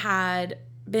who had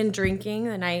been drinking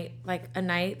a night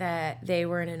that they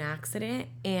were in an accident,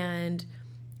 and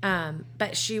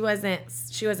but she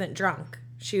wasn't drunk.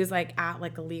 She was like at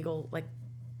like a legal, like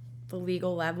the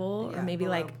legal level, or maybe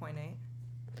like 0.8.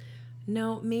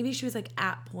 no, maybe she was like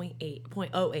at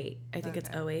 0.08. I think it's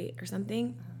 08 or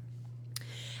something.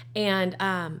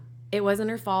 And it wasn't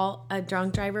her fault. A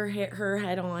drunk driver hit her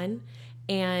head on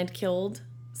and killed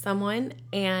someone.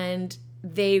 And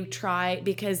they tried,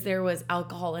 because there was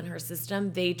alcohol in her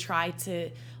system, they tried to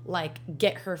like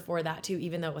get her for that too,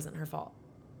 even though it wasn't her fault.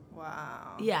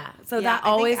 Wow. Yeah. So that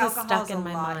always is stuck in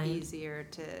my mind. Alcohol's a lot easier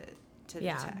to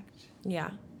detect.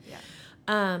 Yeah.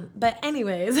 Yeah. But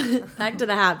anyways, back to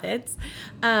the habits.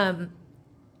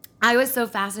 I was so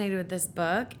fascinated with this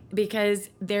book because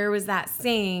there was that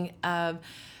saying of,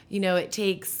 you know, it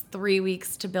takes 3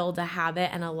 weeks to build a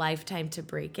habit and a lifetime to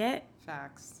break it.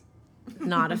 Facts.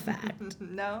 Not a fact.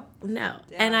 No? No.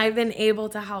 Yeah. And I've been able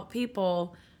to help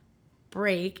people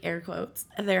break, air quotes,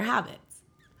 their habits.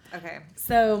 Okay.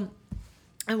 So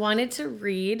I wanted to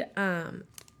read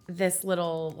this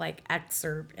little like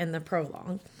excerpt in the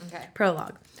prologue. Okay.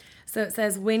 Prologue. So it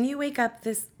says, when you woke up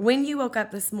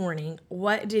this morning,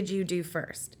 what did you do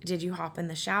first? Did you hop in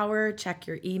the shower, check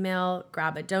your email,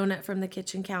 grab a donut from the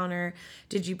kitchen counter?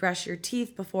 Did you brush your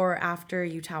teeth before or after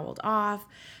you toweled off?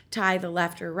 Tie the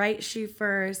left or right shoe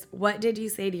first? What did you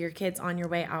say to your kids on your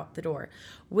way out the door?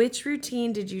 Which route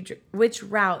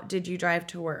did you drive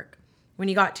to work? When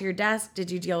you got to your desk,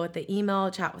 did you deal with the email,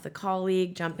 chat with a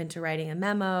colleague, jump into writing a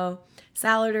memo,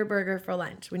 salad or burger for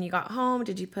lunch? When you got home,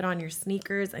 did you put on your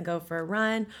sneakers and go for a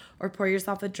run, or pour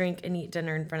yourself a drink and eat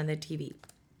dinner in front of the TV?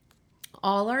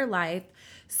 All our life,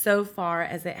 so far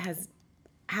as it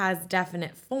has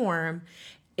definite form,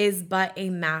 is but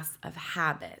a mass of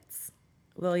habits.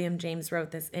 William James wrote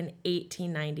this in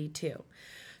 1892.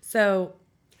 So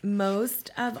most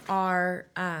of our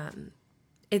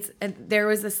there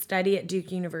was a study at Duke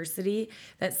University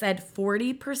that said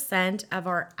 40% of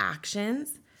our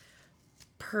actions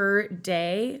per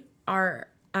day are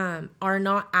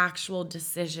not actual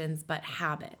decisions but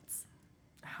habits.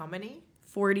 How many?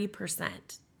 40%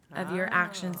 of your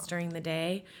actions during the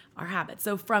day are habits.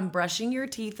 So from brushing your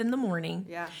teeth in the morning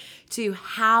to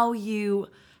how you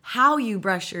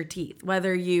brush your teeth,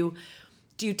 whether you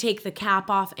take the cap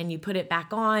off and you put it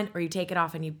back on, or you take it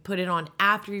off and you put it on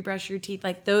after you brush your teeth.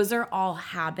 Like, those are all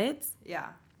habits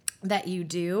that you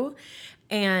do.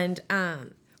 And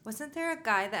wasn't there a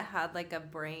guy that had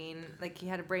he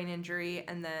had a brain injury,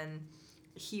 and then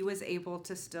he was able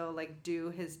to still like do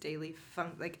his daily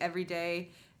like every day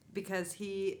because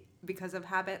of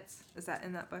habits? Is that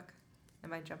in that book?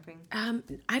 Am I jumping?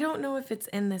 I don't know if it's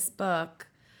in this book.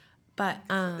 But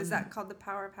is that called The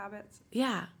Power of Habits?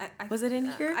 Yeah. Was it in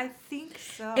here? I think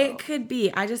so. It could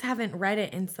be. I just haven't read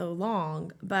it in so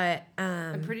long. But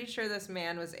I'm pretty sure this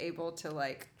man was able to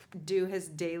like do his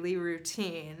daily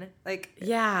routine, like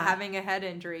having a head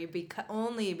injury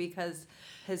only because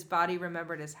his body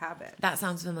remembered his habit. That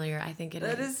sounds familiar. I think it is.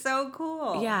 That is so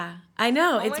cool. Yeah. I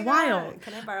know. It's wild. God.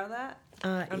 Can I borrow that?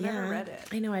 I've never read it.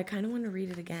 I know. I kind of want to read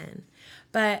it again.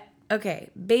 But okay,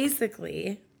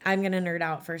 basically, I'm going to nerd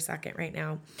out for a second right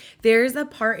now. There's a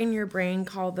part in your brain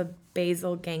called the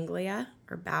basal ganglia,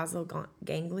 or basal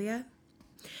ganglia.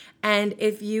 And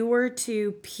if you were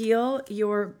to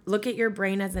look at your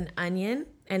brain as an onion,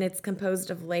 and it's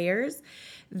composed of layers,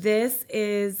 this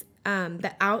is,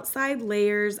 the outside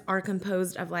layers are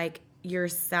composed of like your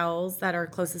cells that are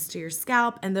closest to your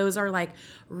scalp. And those are like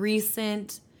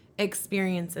recent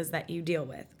experiences that you deal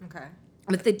with. Okay.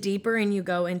 But the deeper in you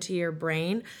go into your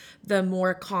brain, the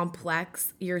more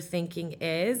complex your thinking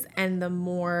is, and the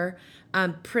more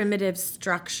primitive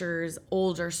structures,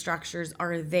 older structures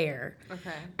are there.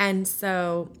 Okay. And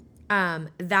so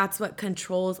that's what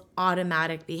controls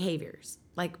automatic behaviors,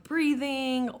 like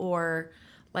breathing or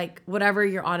like whatever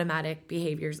your automatic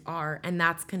behaviors are. And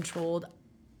that's controlled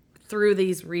through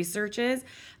these researches,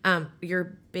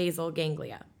 your basal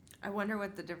ganglia. I wonder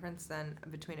what the difference then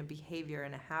between a behavior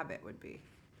and a habit would be.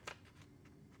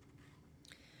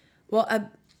 Well,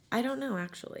 I don't know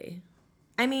actually.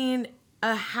 I mean,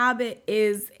 a habit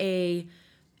is a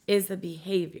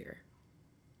behavior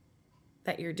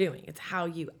that you're doing. It's how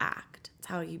you act. It's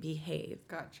how you behave.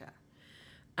 Gotcha.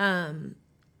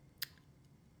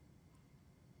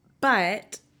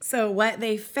 But so what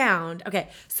they found, okay,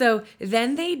 so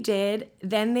then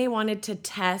they wanted to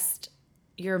test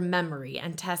your memory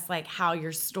and test like how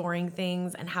you're storing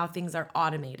things and how things are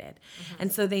automated. Mm-hmm.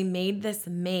 And so they made this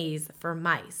maze for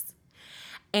mice.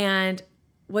 And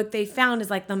what they found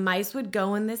is like the mice would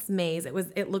go in this maze.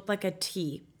 It looked like a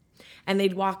T. And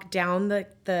they'd walk down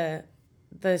the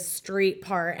straight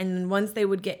part, and then once they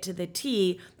would get to the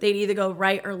T, they'd either go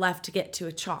right or left to get to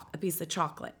a piece of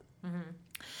chocolate. Mm-hmm.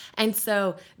 And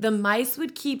so the mice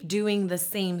would keep doing the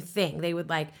same thing. They would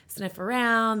like sniff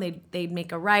around, they'd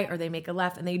make a right or they make a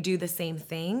left, and they do the same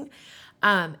thing.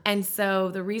 And so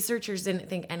the researchers didn't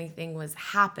think anything was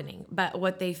happening. But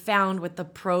what they found with the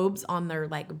probes on their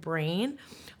like brain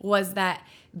was that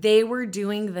they were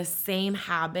doing the same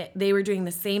habit. They were doing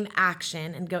the same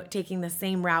action and taking the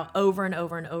same route over and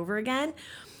over and over again.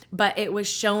 But it was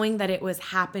showing that it was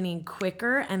happening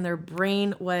quicker and their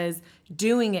brain was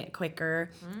doing it quicker.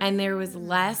 And there was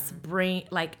less brain,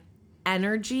 like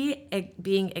energy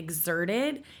being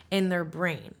exerted in their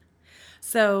brain.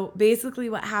 So basically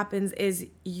what happens is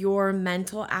your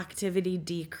mental activity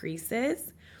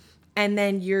decreases and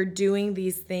then you're doing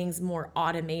these things more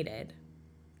automated.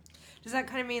 Does that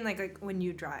kind of mean like when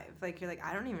you drive, like you're like,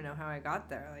 I don't even know how I got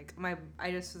there. Like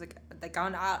I just was like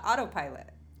on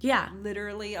autopilot. Yeah.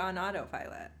 Literally on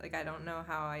autopilot. Like I don't know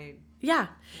how I. Yeah.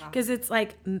 Because it's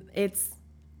like, it's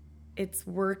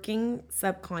working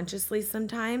subconsciously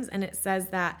sometimes. And it says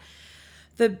that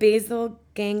the basal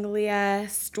ganglia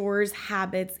stores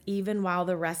habits even while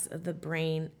the rest of the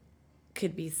brain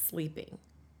could be sleeping.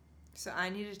 So I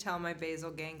need to tell my basal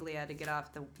ganglia to get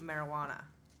off the marijuana.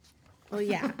 Well,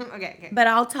 yeah. Okay. But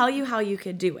I'll tell you how you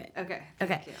could do it. Okay.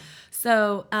 Okay. You.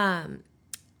 So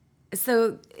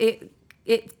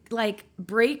it like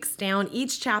breaks down,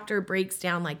 each chapter breaks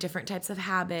down like different types of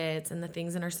habits and the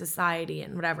things in our society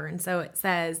and whatever. And so it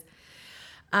says,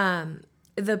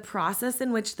 the process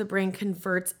in which the brain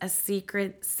converts a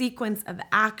secret sequence of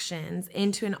actions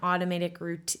into an automatic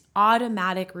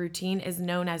routine is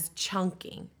known as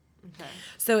chunking. Okay.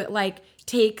 So it like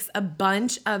takes a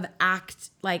bunch of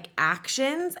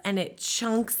actions and it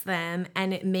chunks them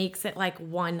and it makes it like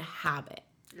one habit.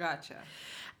 Gotcha.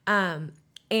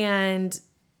 And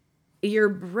your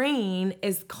brain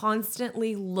is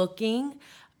constantly looking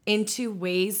into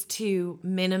ways to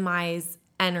minimize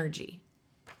energy,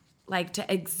 like to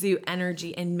exude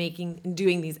energy and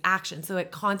doing these actions. So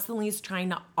it constantly is trying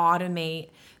to automate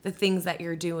the things that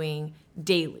you're doing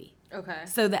daily. Okay.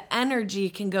 So the energy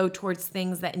can go towards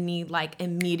things that need like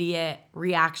immediate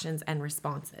reactions and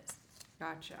responses.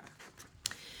 Gotcha.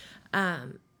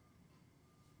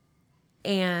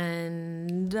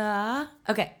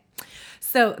 Okay.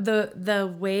 So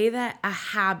the way that a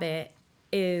habit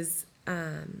is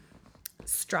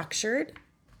structured.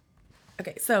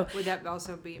 Okay, so would that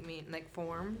also mean like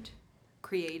formed,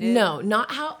 created? No,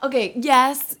 not how. Okay,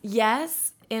 yes,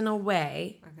 in a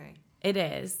way. Okay. It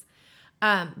is.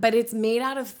 But it's made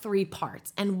out of 3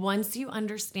 parts. And once you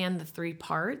understand the 3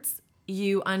 parts,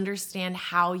 you understand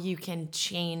how you can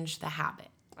change the habit.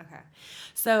 Okay.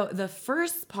 So the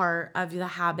first part of the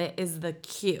habit is the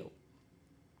cue.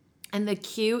 And the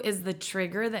cue is the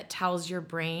trigger that tells your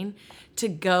brain to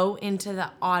go into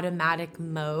the automatic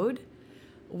mode,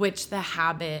 which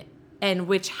habit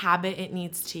it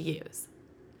needs to use.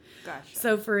 Gotcha.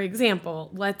 So for example,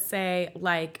 let's say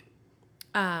like...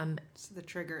 so the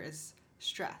trigger is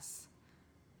stress.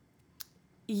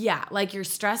 Yeah, like you're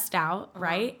stressed out,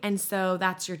 right? And so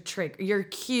that's your trigger. Your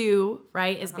cue,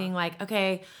 right, is being like,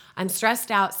 okay, I'm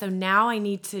stressed out, so now I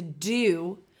need to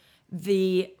do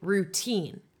the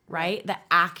routine, right? The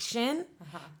action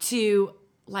to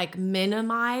like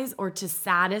minimize or to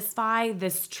satisfy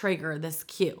this trigger, this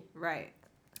cue. Right.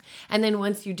 And then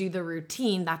once you do the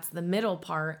routine, that's the middle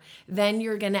part, then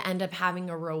you're going to end up having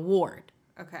a reward.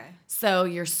 Okay. So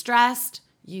you're stressed,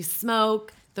 you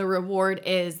smoke, the reward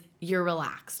is you're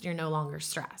relaxed, you're no longer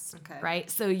stressed, Okay. right?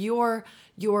 So your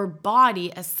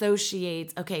body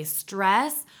associates, okay,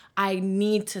 stress, I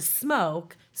need to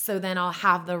smoke, so then I'll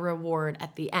have the reward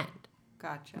at the end,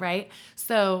 Gotcha. right?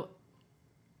 So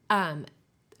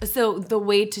the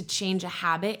way to change a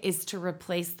habit is to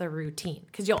replace the routine,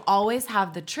 because you'll always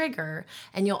have the trigger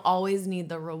and you'll always need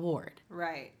the reward.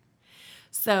 Right.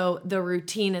 So the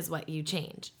routine is what you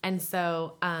change. And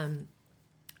so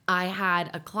I had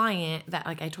a client that,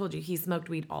 like I told you, he smoked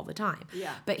weed all the time.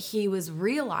 Yeah. But he was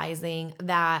realizing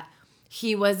that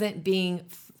he wasn't being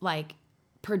like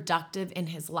productive in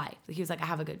his life. He was like, I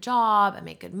have a good job, I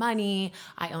make good money,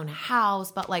 I own a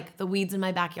house, but like the weeds in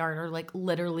my backyard are like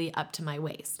literally up to my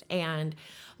waist. And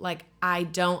like I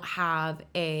don't have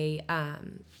a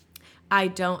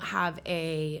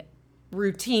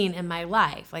routine in my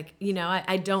life. Like, you know,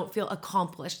 I don't feel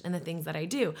accomplished in the things that I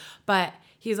do. But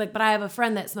he's like, but I have a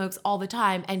friend that smokes all the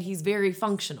time and he's very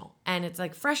functional. And it's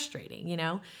like frustrating, you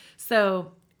know?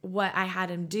 So what I had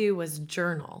him do was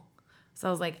journal. So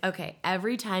I was like, okay,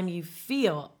 every time you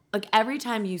smoke,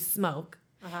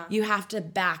 you have to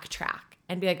backtrack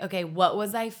and be like, okay, what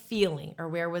was I feeling, or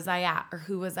where was I at, or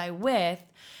who was I with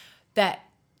that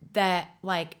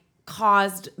like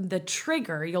caused the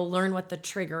trigger. You'll learn what the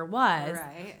trigger was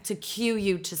to cue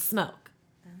you to smoke.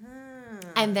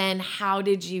 And then how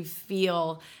did you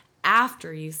feel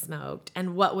after you smoked,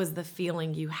 and what was the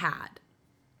feeling you had?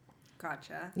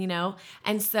 Gotcha. You know?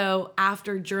 And so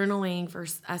after journaling for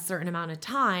a certain amount of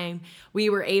time, we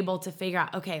were able to figure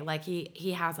out, okay, like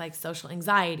he has like social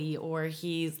anxiety, or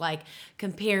he's like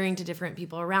comparing to different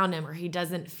people around him, or he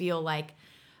doesn't feel like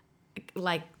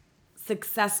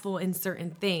successful in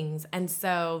certain things. And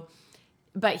so,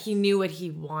 but he knew what he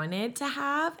wanted to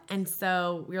have. And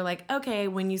so we were like, okay,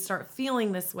 when you start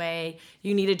feeling this way,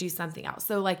 you need to do something else.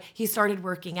 So like he started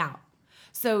working out.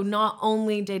 So not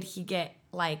only did he get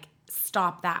like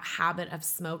stop that habit of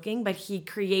smoking, but he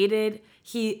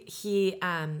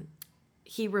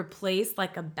replaced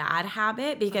like a bad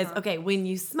habit, because okay, when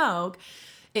you smoke,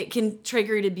 it can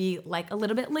trigger you to be like a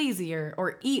little bit lazier,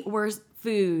 or eat worse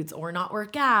foods, or not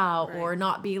work out, or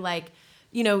not be like,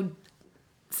 you know,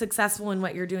 successful in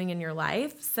what you're doing in your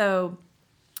life. So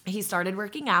he started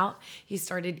working out, he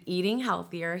started eating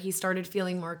healthier, he started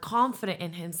feeling more confident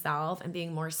in himself and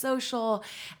being more social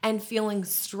and feeling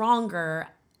stronger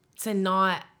to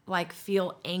not like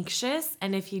feel anxious.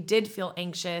 And if he did feel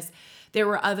anxious, there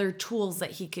were other tools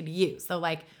that he could use. So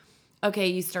like, okay,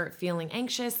 you start feeling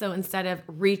anxious. So instead of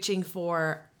reaching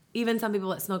for, even some people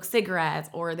that smoke cigarettes,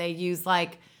 or they use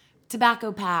like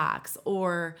tobacco packs,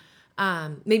 or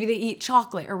maybe they eat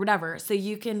chocolate or whatever. So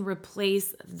you can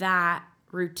replace that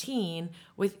routine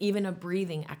with even a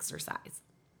breathing exercise.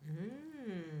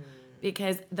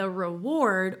 Because the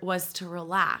reward was to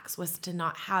relax, was to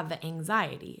not have the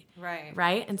anxiety.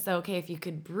 Right? And so, okay, if you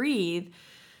could breathe,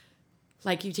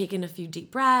 like you take in a few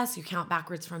deep breaths, you count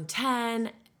backwards from 10,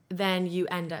 then you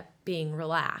end up being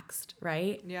relaxed,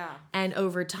 right? Yeah. And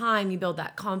over time, you build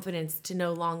that confidence to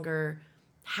no longer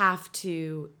have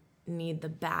to need the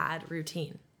bad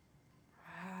routine.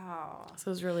 Wow. So it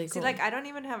was really cool. See, like, I don't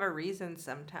even have a reason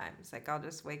sometimes. Like, I'll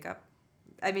just wake up.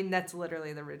 I mean, that's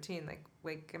literally the routine, like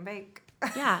wake and bake.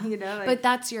 Yeah. You know, like, but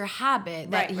that's your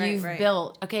habit that you've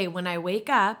built. Okay, when I wake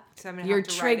up, so I'm gonna your have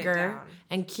to write it trigger down.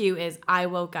 and cue is I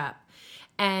woke up.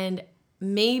 And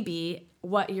maybe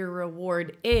what your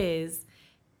reward is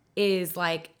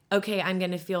like, okay, I'm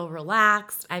going to feel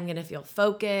relaxed. I'm going to feel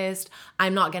focused.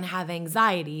 I'm not going to have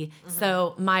anxiety.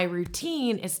 So my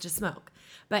routine is to smoke.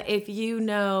 But if you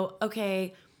know,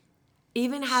 okay,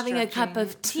 even having a cup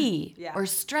of tea or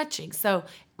stretching. So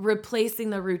replacing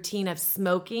the routine of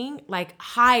smoking, like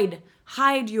hide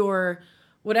your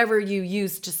whatever you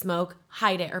use to smoke,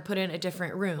 hide it or put it in a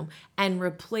different room, and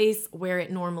replace where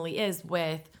it normally is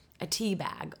with a tea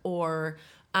bag or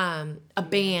a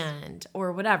band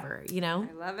or whatever, you know?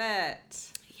 I love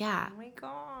it. Yeah. Oh my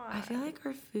God. I feel like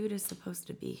our food is supposed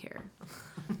to be here.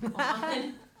 Maybe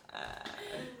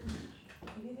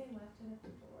they left it at the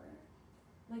door.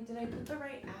 Like, did I put the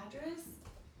right address?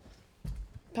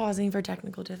 Pausing for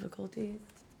technical difficulties.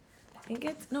 I think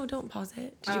it's... No, don't pause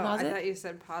it. Did you pause it? I thought you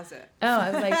said pause it. Oh,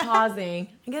 I was like pausing.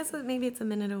 I guess maybe it's a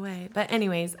minute away. But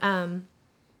anyways,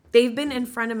 they've been in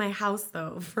front of my house,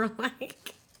 though, for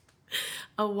like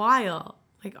a while.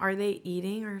 Like, are they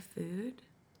eating our food?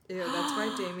 Ew, that's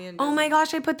why Damien Oh my doesn't-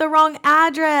 gosh, I put the wrong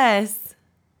address.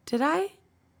 Did I?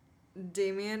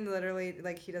 Damien literally,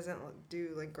 like, he doesn't do,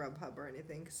 like, Grubhub or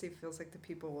anything because he feels like the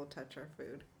people will touch our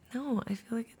food. No, I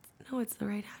feel like it's the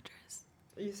right address.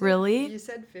 You said, Really? You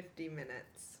said 50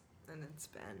 minutes, and it's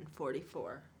been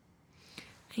 44.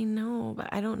 I know, but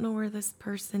I don't know where this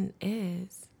person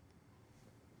is.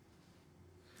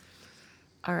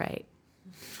 All right.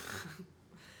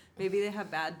 Maybe they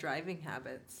have bad driving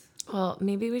habits. Well,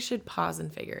 maybe we should pause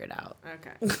and figure it out.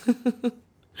 Okay.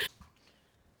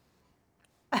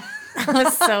 That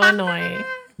was so annoying.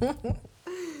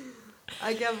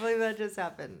 I can't believe that just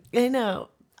happened. I know.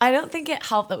 I don't think it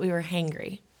helped that we were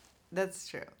hangry. That's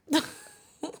true.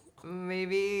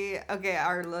 Maybe, okay,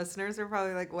 our listeners are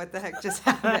probably like, what the heck just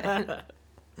happened?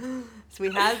 So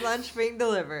we had lunch being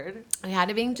delivered. I had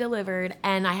it being delivered,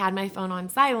 and I had my phone on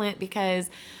silent because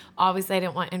obviously I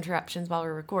didn't want interruptions while we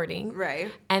were recording.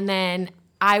 Right. And then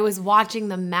I was watching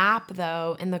the map,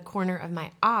 though, in the corner of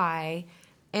my eye,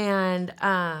 and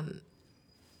I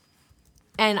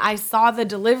saw the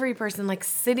delivery person, like,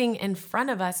 sitting in front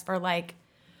of us for, like,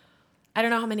 I don't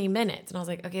know how many minutes. And I was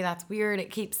like, okay, that's weird. It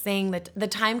keeps saying that the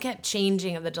time kept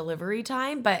changing of the delivery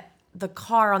time, but the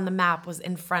car on the map was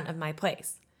in front of my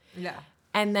place. Yeah.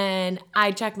 And then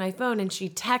I checked my phone, and she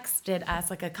texted us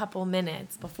like a couple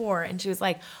minutes before, and she was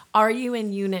like, are you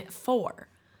in unit 4? And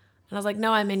I was like,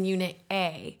 no, I'm in unit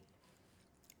A.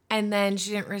 And then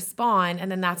she didn't respond.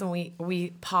 And then that's when we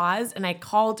paused, and I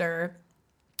called her,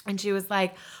 and she was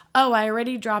like, oh, I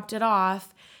already dropped it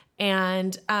off.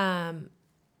 And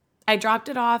I dropped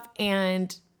it off,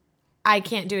 and I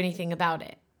can't do anything about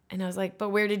it. And I was like, but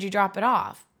where did you drop it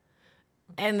off?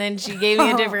 And then she gave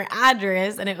me a different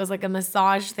address, and it was like a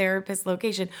massage therapist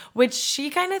location, which she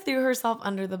kind of threw herself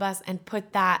under the bus and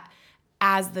put that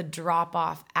as the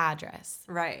drop-off address.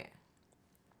 Right.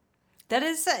 That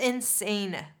is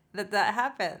insane that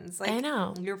happens. Like, I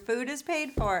know. Your food is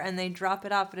paid for, and they drop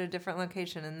it off at a different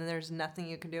location, and then there's nothing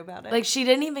you can do about it. Like, she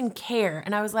didn't even care.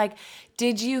 And I was like,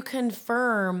 did you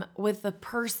confirm with the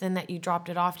person that you dropped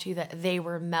it off to that they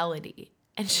were Melody?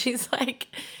 And she's like,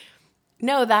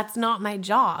 no, that's not my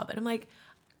job. And I'm like,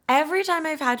 every time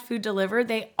I've had food delivered,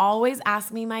 they always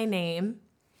ask me my name.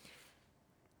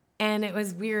 And it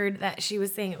was weird that she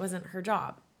was saying it wasn't her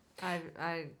job.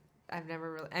 I've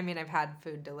never really, I mean, I've had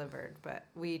food delivered, but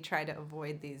we try to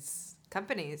avoid these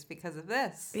companies because of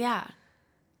this. Yeah.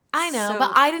 I know, So-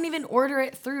 but I didn't even order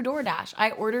it through DoorDash.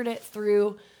 I ordered it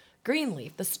through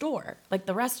Greenleaf, the store, like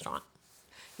the restaurant.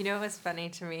 You know, it was funny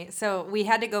to me. So we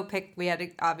had to go pick,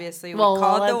 obviously, Well,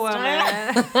 called the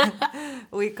let's woman.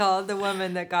 We called the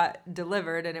woman that got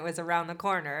delivered, and it was around the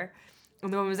corner.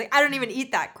 And the woman was like, I don't even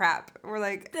eat that crap. We're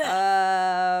like,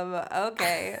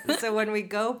 okay. So when we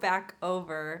go back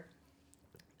over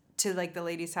to, like, the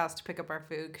lady's house to pick up our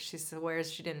food, because she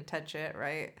swears she didn't touch it,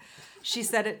 right? She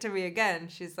said it to me again.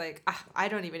 She's like, I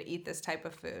don't even eat this type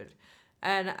of food.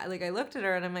 And, like, I looked at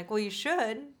her, and I'm like, well, you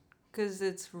should, because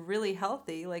it's really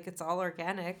healthy. Like, it's all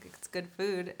organic. It's good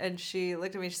food. And she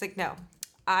looked at me. She's like, no,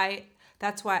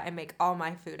 that's why I make all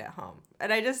my food at home.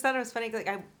 And I just thought it was funny. Like,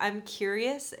 I'm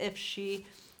curious if she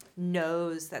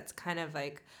knows that's kind of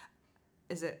like,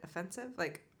 is it offensive?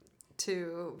 Like,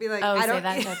 to be like, Oh, I say don't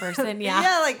that to a person? Yeah.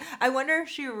 Yeah, like, I wonder if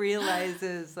she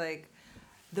realizes, like,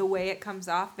 the way it comes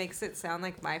off makes it sound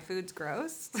like my food's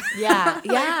gross. Yeah, Like,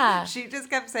 yeah. She just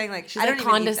kept saying, like, She's I like don't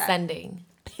even eat that. condescending.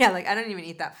 Yeah, like, I don't even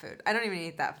eat that food. I don't even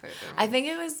eat that food. I think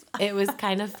it was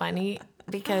kind of funny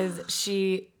because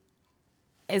she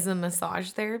is a massage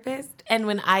therapist, and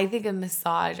when I think of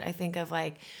massage, I think of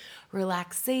like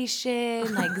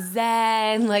relaxation, like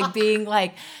zen, like being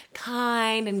like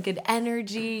kind and good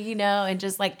energy, you know, and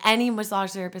just like any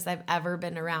massage therapist I've ever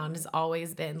been around has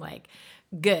always been like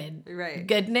good, Right.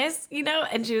 goodness, you know.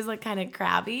 And she was like kind of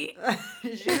crabby.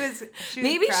 she was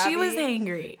Maybe she was crabby,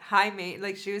 angry.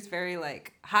 like, she was very,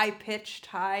 like, high pitched,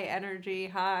 high energy,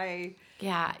 high.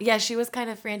 Yeah, she was kind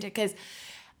of frantic because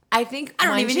I think I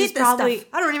don't one, even she's eat this probably, stuff.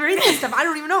 I don't even eat this stuff. I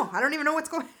don't even know. I don't even know what's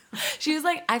going on. She was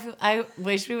like, I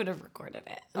wish we would have recorded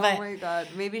it. But Oh my god.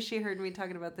 Maybe she heard me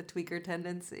talking about the tweaker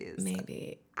tendencies.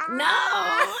 maybe.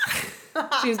 No.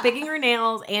 She was picking her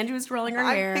nails and she was twirling her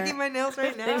hair. I'm picking my nails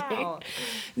right now.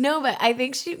 No, but I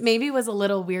think she maybe was a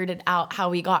little weirded out how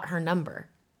we got her number.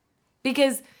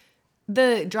 Because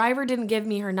the driver didn't give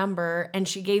me her number and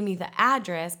she gave me the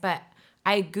address, but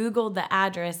I Googled the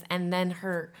address and then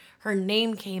her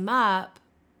name came up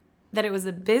that it was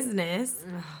a business,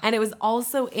 and it was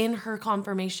also in her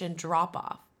confirmation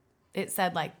drop-off. It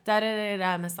said like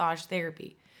da-da-da-da massage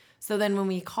therapy. So then when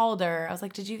we called her, I was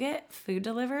like, did you get food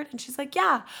delivered? And she's like,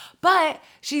 yeah. But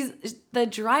the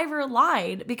driver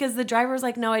lied because the driver was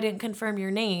like, no, I didn't confirm your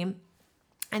name.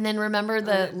 And then remember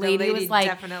the lady was like,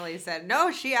 definitely said,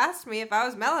 no, she asked me if I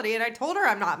was Melody and I told her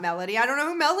I'm not Melody. I don't know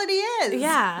who Melody is.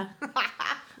 yeah.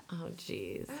 Oh,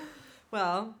 jeez.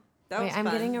 Well, that was I'm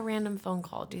fun. getting a random phone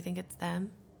call. Do you think it's them?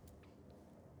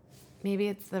 Maybe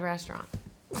it's the restaurant.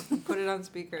 Put it on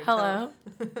speaker. Hello?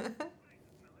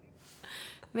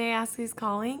 May I ask who's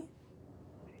calling?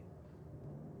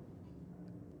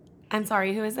 I'm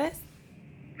sorry, who is this?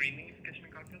 Green Leaf Kitchen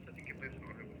and Cocktails. I think you placed an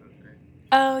order with us, right?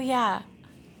 Oh, yeah.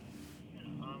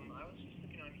 I was just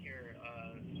looking on here.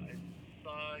 I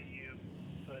saw you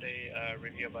put a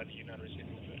review about you not receiving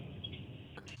the food.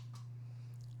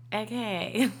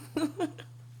 Okay.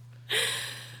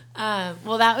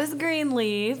 Well, that was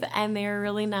Greenleaf, and they were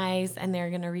really nice, and they're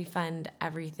going to refund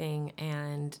everything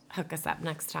and hook us up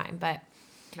next time. But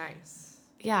Nice.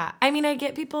 yeah, I mean, I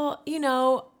get people,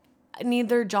 need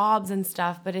their jobs and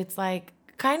stuff, but it's like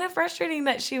kind of frustrating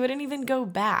that she wouldn't even go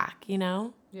back,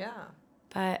 Yeah.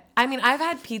 But I mean, I've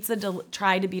had pizza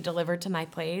try to be delivered to my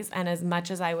place, and as much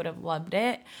as I would have loved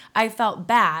it, I felt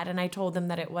bad, and I told them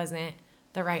that it wasn't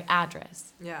the right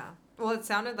address. Yeah. Well, it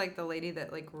sounded like the lady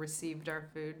that like received our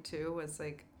food too was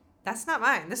like, that's not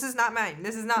mine. This is not mine.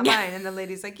 This is not mine. And the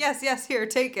lady's like, yes, here,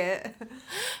 take it.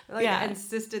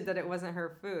 Insisted that it wasn't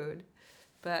her food.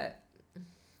 But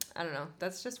I don't know.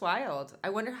 That's just wild. I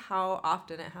wonder how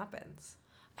often it happens.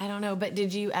 I don't know, but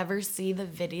did you ever see the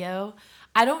video?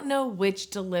 I don't know which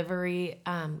delivery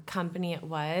company it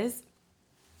was.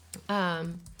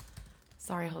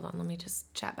 Sorry, hold on. Let me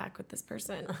just chat back with this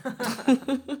person.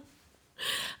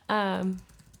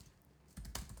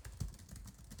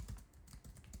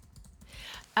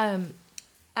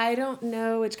 I don't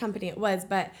know which company it was,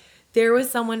 but there was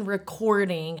someone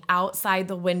recording outside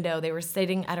the window. They were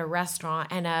sitting at a restaurant,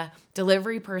 and a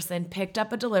delivery person picked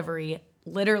up a delivery,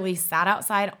 literally sat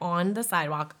outside on the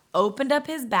sidewalk, opened up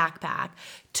his backpack,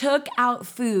 took out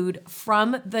food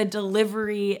from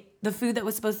the food that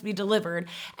was supposed to be delivered,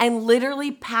 and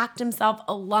literally packed himself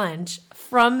a lunch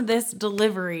from this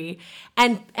delivery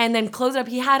and then closed up.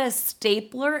 He had a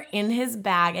stapler in his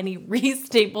bag, and he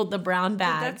re-stapled the brown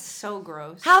bag. Dude, that's so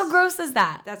gross. How gross is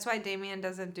that? That's why Damien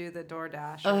doesn't do the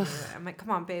DoorDash. I'm like, come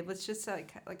on, babe, let's just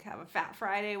like have a Fat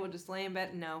Friday. We'll just lay in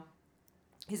bed. No.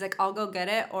 He's like, I'll go get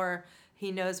it, or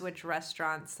he knows which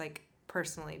restaurants like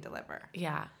personally deliver.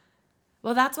 Yeah.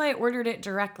 Well, that's why I ordered it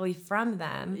directly from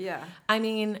them. Yeah. I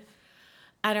mean,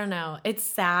 I don't know. It's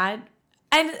sad.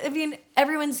 And I mean,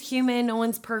 everyone's human. No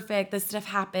one's perfect. This stuff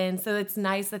happens. So it's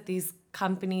nice that these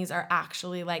companies are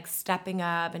actually like stepping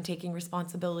up and taking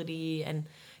responsibility and,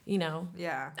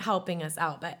 Yeah. helping us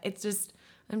out. But it's just,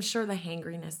 I'm sure the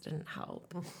hangriness didn't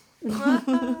help.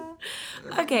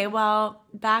 Okay, well,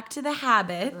 back to the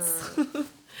habits.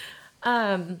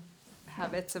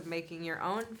 Habits of making your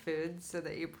own food so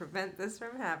that you prevent this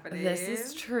from happening. This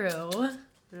is true.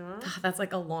 Yeah. That's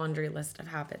like a laundry list of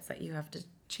habits that you have to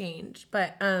change.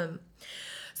 But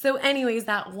so anyways,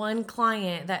 that one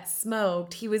client that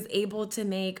smoked, he was able to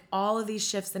make all of these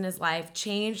shifts in his life,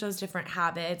 change those different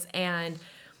habits, and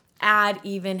add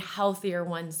even healthier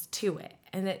ones to it.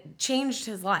 And it changed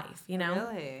his life,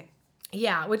 Really?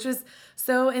 Yeah, which was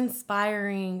so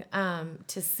inspiring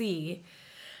to see.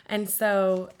 And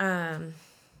so I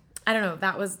don't know,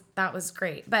 that was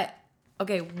great. But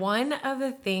okay, one of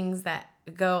the things that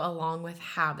go along with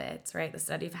habits, right? The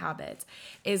study of habits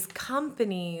is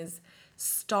companies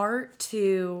start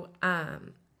to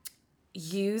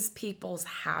use people's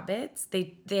habits.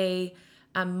 They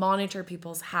monitor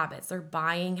people's habits, their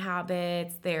buying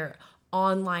habits, their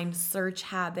online search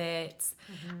habits.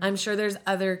 Mm-hmm. I'm sure there's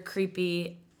other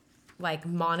creepy like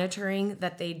monitoring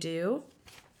that they do.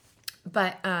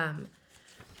 But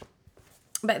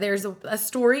there's a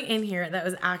story in here that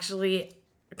was actually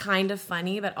kind of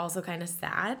funny, but also kind of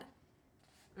sad.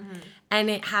 Mm-hmm. And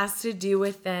it has to do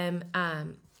with them.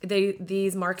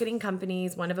 These marketing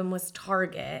companies, one of them was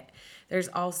Target. There's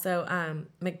also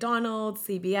McDonald's,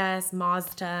 CBS,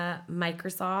 Mazda,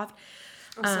 Microsoft.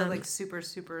 So like super,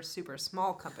 super, super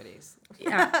small companies.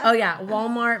 Yeah. Oh yeah.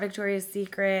 Walmart, Victoria's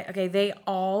Secret. Okay. They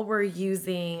all were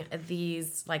using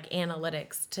these like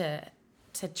analytics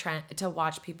to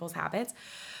watch people's habits.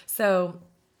 So,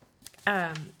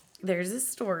 there's a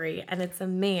story, and it's a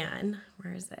man.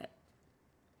 Where is it?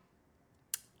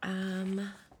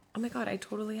 Oh my God, I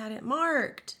totally had it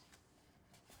marked.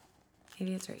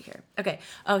 Maybe it's right here. Okay.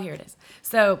 Oh, here it is.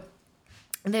 So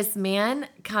this man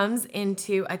comes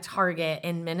into a Target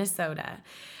in Minnesota,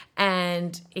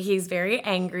 And he's very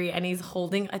angry, and he's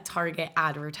holding a Target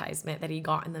advertisement that he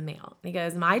got in the mail. He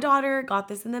goes, my daughter got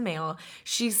this in the mail.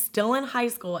 She's still in high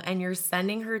school, and you're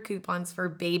sending her coupons for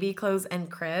baby clothes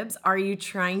and cribs. Are you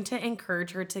trying to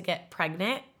encourage her to get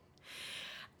pregnant?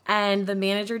 And the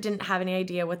manager didn't have any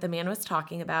idea what the man was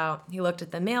talking about. He looked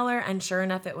at the mailer, and sure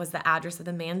enough, it was the address of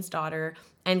the man's daughter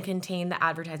and contained the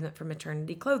advertisement for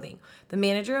maternity clothing. The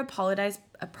manager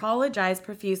apologized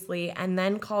profusely and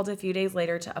then called a few days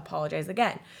later to apologize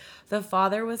again. The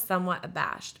father was somewhat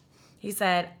abashed. He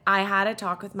said, I had a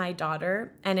talk with my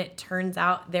daughter, and it turns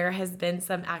out there has been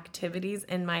some activities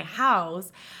in my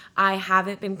house I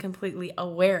haven't been completely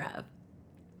aware of.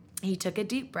 He took a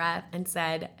deep breath and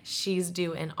said, she's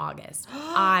due in August.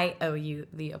 I owe you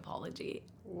the apology.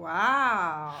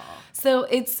 Wow. So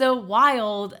it's so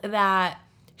wild that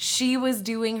she was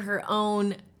doing her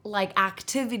own like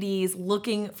activities,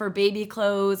 looking for baby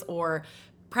clothes or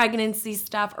pregnancy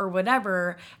stuff or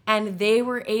whatever, and they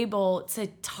were able to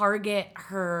target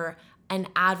her an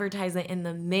advertisement in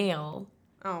the mail.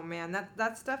 Oh man,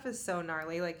 that stuff is so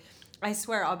gnarly. Like, I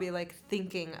swear I'll be like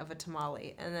thinking of a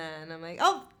tamale, and then I'm like,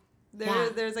 oh,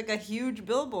 there's like a huge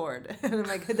billboard, and I'm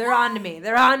like, they're on to me.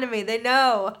 They're on to me. They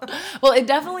know. Well, it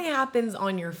definitely happens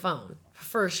on your phone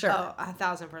for sure. Oh,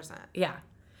 1,000%. Yeah.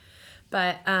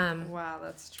 But wow,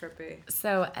 that's trippy.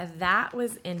 so that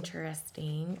was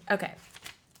interesting. Okay.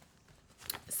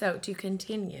 So to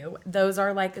continue, those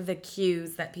are like the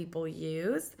cues that people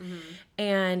use.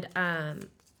 And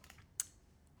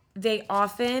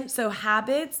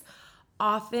habits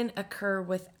often occur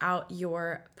without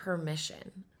your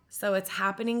permission. So it's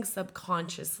happening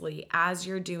subconsciously as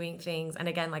you're doing things. And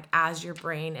again, like as your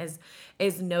brain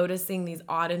is noticing these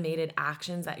automated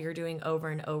actions that you're doing over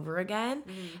and over again.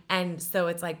 And so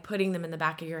it's like putting them in the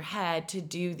back of your head to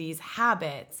do these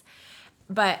habits.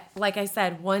 But like I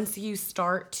said, once you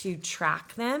start to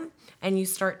track them and you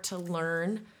start to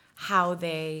learn how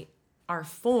they are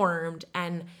formed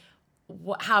and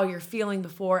how you're feeling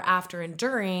before, after, and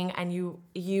during, and you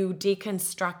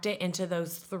deconstruct it into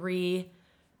those three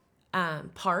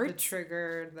parts. The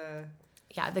trigger,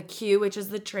 the cue, which is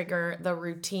the trigger, the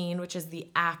routine, which is the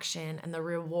action, and the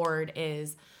reward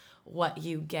is what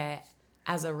you get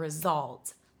as a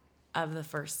result of the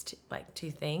first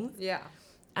two things. Yeah.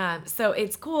 So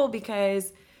it's cool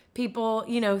because people,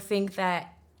 think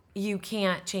that you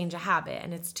can't change a habit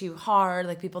and it's too hard.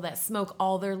 Like people that smoke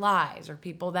all their lives, or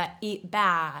people that eat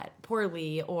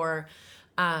poorly, or,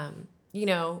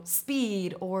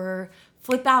 speed, or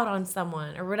flip out on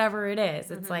someone, or whatever it is.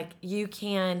 It's like you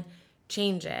can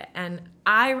change it. And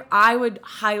I would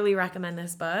highly recommend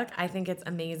this book. I think it's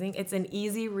amazing. It's an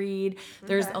easy read.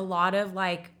 There's a lot of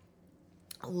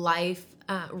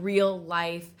real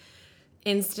life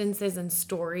instances and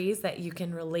stories that you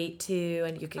can relate to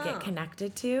and you could get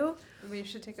connected to. We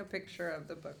should take a picture of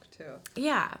the book too.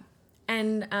 Yeah.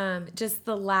 And just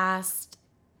the last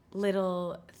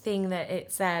little thing that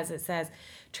it says,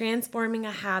 transforming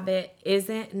a habit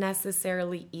isn't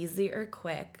necessarily easy or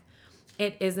quick.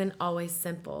 It isn't always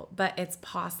simple, but it's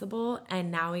possible,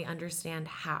 and now we understand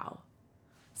how.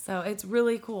 So it's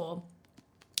really cool.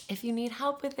 If you need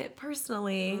help with it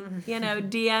personally,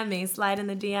 DM me, slide in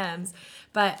the DMs.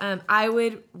 But I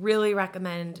would really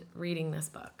recommend reading this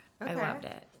book. Okay. I loved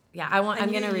it. Yeah, I'm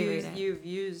going to reread it. You've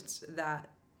used that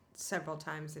several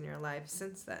times in your life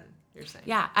since then, you're saying?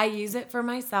 Yeah, I use it for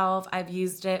myself. I've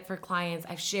used it for clients.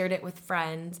 I've shared it with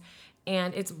friends,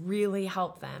 and it's really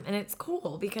helped them. And it's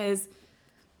cool because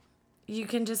you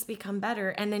can just become better,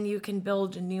 and then you can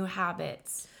build new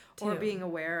habits. Or being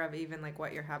aware of even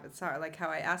what your habits are. Like how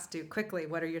I asked you quickly,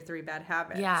 what are your 3 bad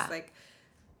habits? Yeah.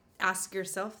 Ask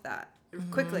yourself that.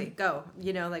 Quickly, go.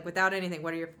 Without anything,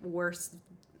 what are your worst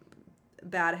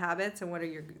bad habits and what are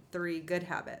your 3 good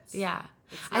habits? Yeah.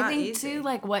 I think easy.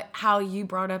 Too, how you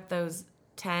brought up those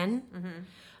 10,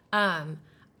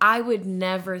 I would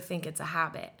never think it's a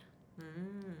habit.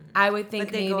 I would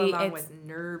think maybe go along with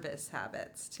nervous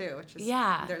habits too, which is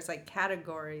there's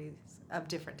categories of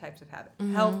different types of habits.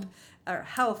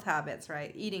 Health habits,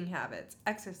 right? Eating habits,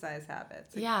 exercise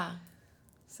habits. Yeah.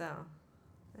 So,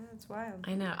 it's wild.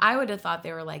 I know. I would have thought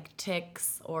they were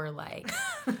tics or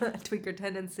tweaker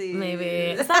tendencies.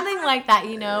 Maybe something like that,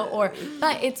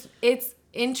 but it's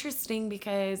interesting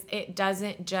because it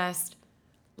doesn't just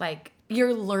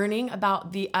you're learning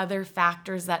about the other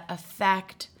factors that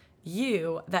affect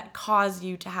you that cause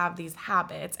you to have these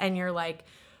habits, and you're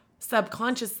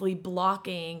subconsciously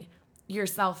blocking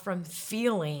yourself from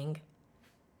feeling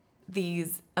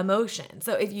these emotions.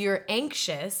 So if you're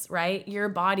anxious, right, your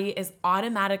mind is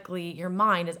automatically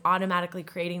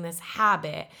creating this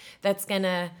habit that's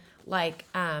gonna like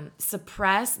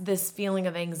suppress this feeling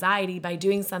of anxiety by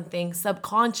doing something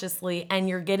subconsciously, and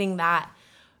you're getting that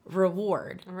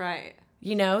reward. Right.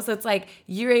 You know, so it's like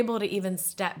you're able to even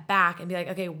step back and be like,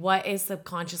 okay, what is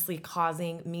subconsciously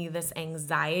causing me this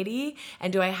anxiety?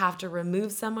 And do I have to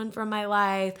remove someone from my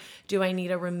life? Do I need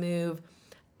to remove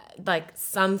like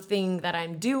something that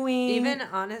I'm doing? Even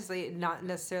honestly, not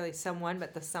necessarily someone,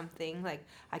 but the something. Like,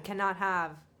 I cannot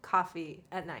have coffee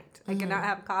at night. I cannot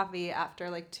have coffee after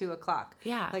like 2:00.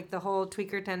 Yeah. Like the whole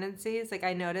tweaker tendencies. Like,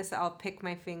 I notice I'll pick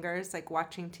my fingers like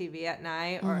watching TV at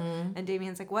night, or and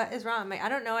Damien's like, "What is wrong?" I'm like, "I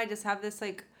don't know. I just have this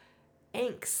like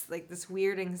angst, like this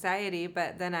weird anxiety."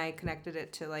 But then I connected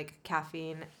it to like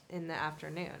caffeine in the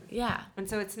afternoon. Yeah. And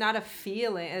so it's not a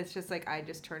feeling. It's just like I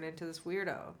just turn into this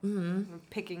weirdo. I'm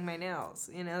picking my nails.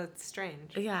 You know, it's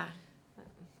strange. Yeah.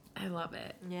 I love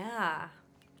it. Yeah.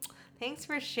 Thanks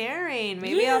for sharing.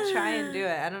 Maybe I'll try and do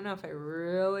it. I don't know if I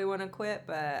really want to quit,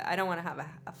 but I don't want to have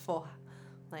a full,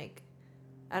 like,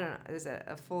 I don't know. Is it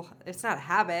a full? It's not a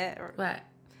habit. Or, What?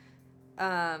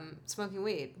 smoking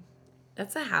weed.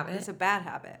 That's a habit. It's a bad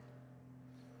habit.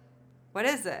 What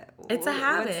is it? It's a What's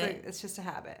habit. it's just a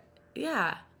habit.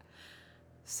 Yeah.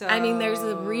 So I mean, there's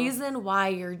a reason why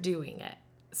you're doing it.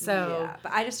 So, yeah,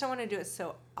 but I just don't want to do it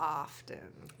so often.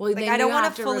 Well, like, then I don't you want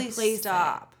have to to fully replace it.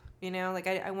 stop. You know, like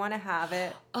I want to have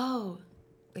it. oh,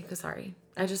 sorry.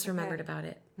 I just remembered about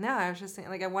it. No, I was just saying,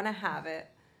 like, I want to have it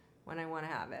when I want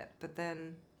to have it, but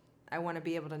then I want to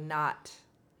be able to not,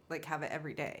 like, have it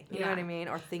every day. You know what I mean?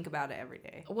 Or think about it every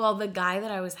day. Well, the guy that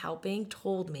I was helping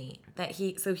told me that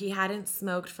he hadn't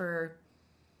smoked for,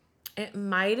 it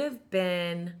might have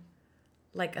been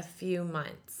like a few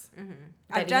months.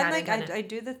 I've done, like, I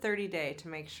do the 30-day to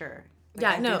make sure. Like,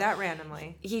 Yeah, I no. do that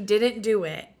randomly. He didn't do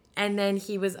it. And then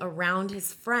he was around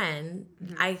his friend.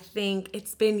 I think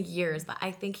it's been years, but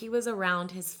I think he was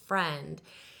around his friend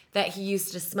that he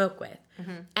used to smoke with.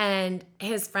 And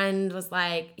his friend was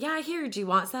like, yeah, here, do you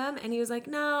want some? And he was like,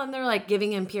 no. And they're like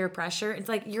giving him peer pressure. It's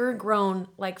like, you're a grown,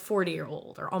 like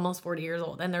 40-year-old or almost 40 years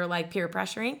old. And they're like peer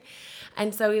pressuring.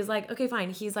 And so he's like, okay, fine.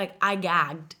 He's like, I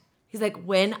gagged. He's like,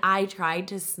 when I tried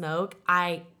to smoke,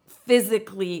 I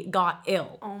physically got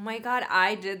ill. Oh, my God.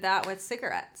 I did that with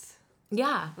cigarettes.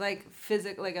 Yeah. Like,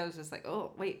 like, I was just like,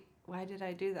 oh, wait. Why did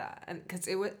I do that? And because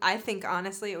it was, I think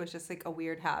honestly, it was just like a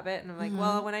weird habit. And I'm like,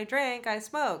 well, when I drank, I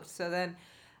smoked. So then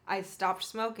I stopped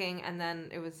smoking. And then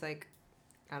it was like,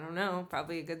 I don't know,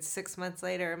 probably a good 6 months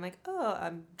later, I'm like, oh,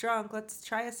 I'm drunk. Let's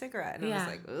try a cigarette. And I was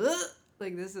like, ugh,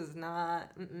 like, this is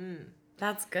not,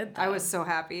 That's good, though. I was so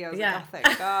happy. I was like, oh,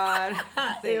 thank God.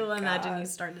 You'll imagine you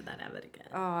started that habit again.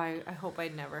 Oh, I hope I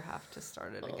never have to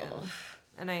start it again.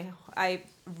 And I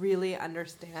really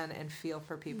understand and feel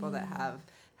for people that have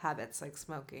habits like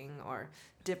smoking or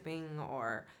dipping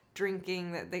or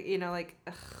drinking that they, you know, like,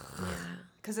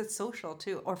 because it's social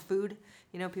too, or food,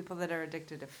 you know, people that are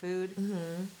addicted to food.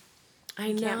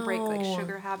 I know. Can't break like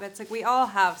sugar habits. Like, we all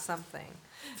have something.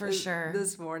 For sure.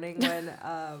 This morning when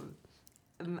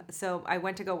so I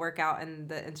went to go work out and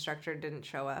the instructor didn't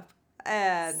show up.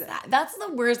 And that's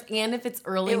the worst. And if it's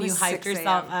early and you hyped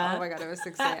yourself up. Oh my God, it was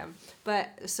 6 a.m.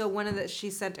 But so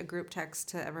she sent a group text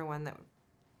to everyone that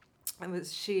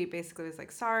she basically was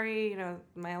like, sorry, you know,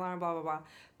 my alarm, blah, blah, blah.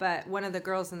 But one of the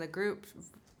girls in the group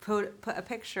put a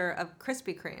picture of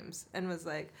Krispy Kremes and was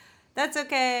like, that's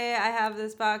okay, I have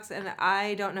this box. And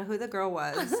I don't know who the girl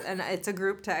was. And it's a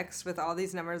group text with all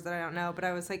these numbers that I don't know. But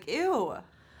I was like, ew.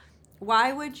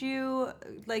 Why would you,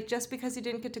 like, just because you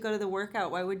didn't get to go to the workout,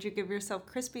 why would you give yourself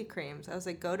Krispy Kremes? I was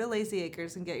like, go to Lazy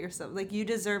Acres and get yourself, like, you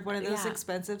deserve one of those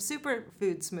expensive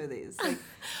superfood smoothies.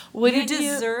 Like, you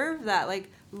deserve that.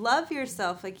 Like, love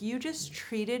yourself. Like, you just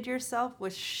treated yourself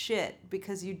with shit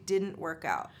because you didn't work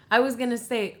out. I was going to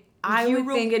say, I would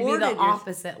think it'd be the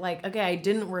opposite. Like, okay, I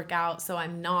didn't work out, so I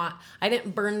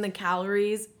didn't burn the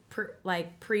calories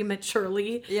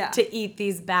prematurely to eat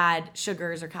these bad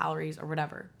sugars or calories or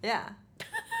whatever. Yeah.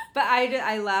 But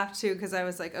I laughed too because I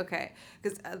was like, okay.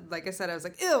 Because like I said, I was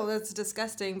like, ew, that's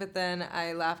disgusting. But then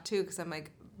I laughed too because I'm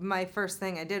like, my first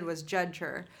thing I did was judge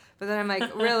her. But then I'm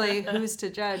like, really, who's to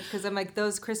judge? Because I'm like,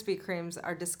 those Krispy Kremes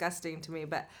are disgusting to me.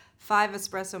 But 5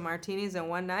 espresso martinis in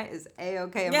one night is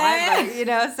A-okay in my book, you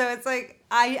know? So it's like,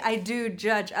 I do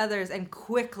judge others and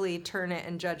quickly turn it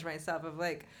and judge myself of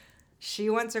like,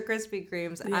 she wants her Krispy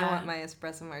Kremes. I want my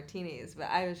espresso martinis. But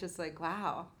I was just like,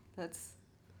 wow, that's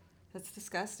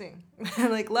disgusting.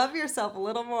 Like, love yourself a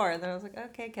little more. And then I was like,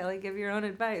 okay, Kelly, give your own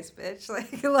advice, bitch.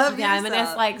 Like, love yourself. Yeah, I'm going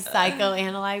to, like,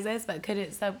 psychoanalyze this, but could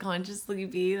it subconsciously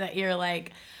be that you're,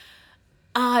 like,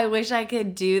 Oh, I wish I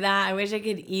could do that. I wish I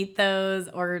could eat those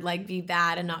or like be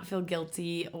bad and not feel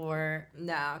guilty or.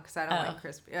 No, because I don't like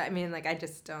crispy. I mean, like, I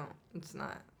just don't. It's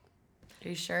not. Are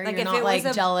you sure? Like, You're if not it like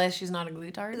was a- jealous she's not a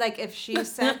glutard? Like, if she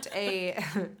sent a,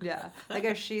 yeah, like,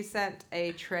 if she sent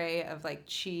a tray of, like,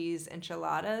 cheese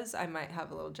enchiladas, I might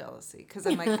have a little jealousy. Because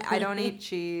I'm like, I don't eat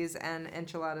cheese, and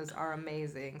enchiladas are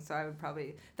amazing. So I would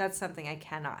probably, that's something I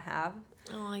cannot have.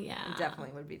 Oh, yeah.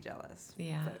 Definitely would be jealous.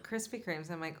 Yeah. But Krispy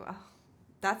Kremes, I'm like, oh,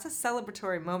 that's a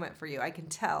celebratory moment for you. I can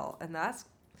tell. And that's,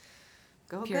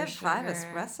 go Pure get 5 sugar.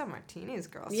 espresso martinis,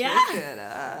 girl. Yeah. Switch it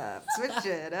up. Switch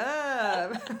it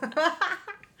up.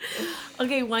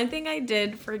 Okay, one thing I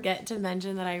did forget to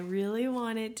mention that I really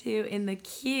wanted to in the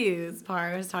cues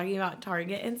part, I was talking about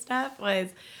Target and stuff, was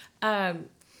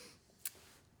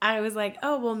I was like,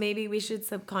 oh, well, maybe we should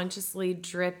subconsciously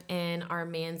drip in our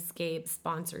Manscaped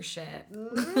sponsorship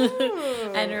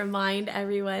and remind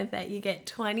everyone that you get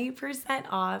 20%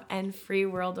 off and free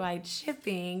worldwide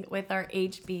shipping with our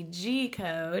HBG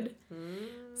code.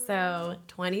 So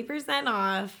 20%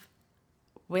 off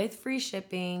with free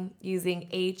shipping using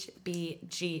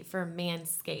HBG for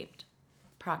Manscaped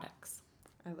products.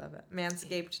 I love it.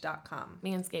 Manscaped.com.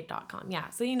 Manscaped.com. Yeah.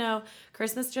 So, you know,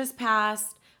 Christmas just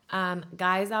passed.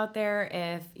 Guys out there,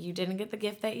 if you didn't get the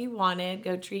gift that you wanted,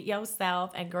 go treat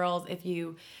yourself. And girls, if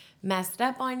you messed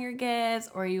up on your gifts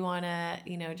or you want to,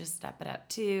 you know, just step it up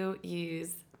too,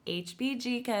 use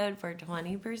HBG code for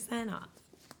 20% off.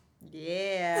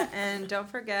 Yeah. And don't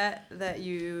forget that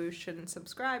you shouldn't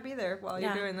subscribe either while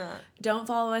you're doing that. Don't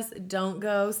follow us. Don't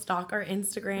go stalk our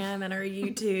Instagram and our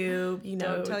YouTube. You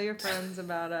know, Don't tell your friends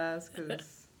about us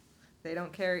because they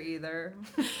don't care either.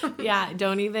 Yeah,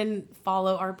 don't even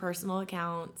follow our personal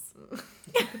accounts.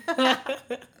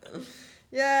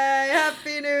 Yay!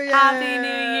 Happy New Year! Happy New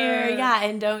Year. Yeah,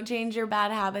 and don't change your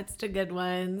bad habits to good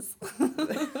ones.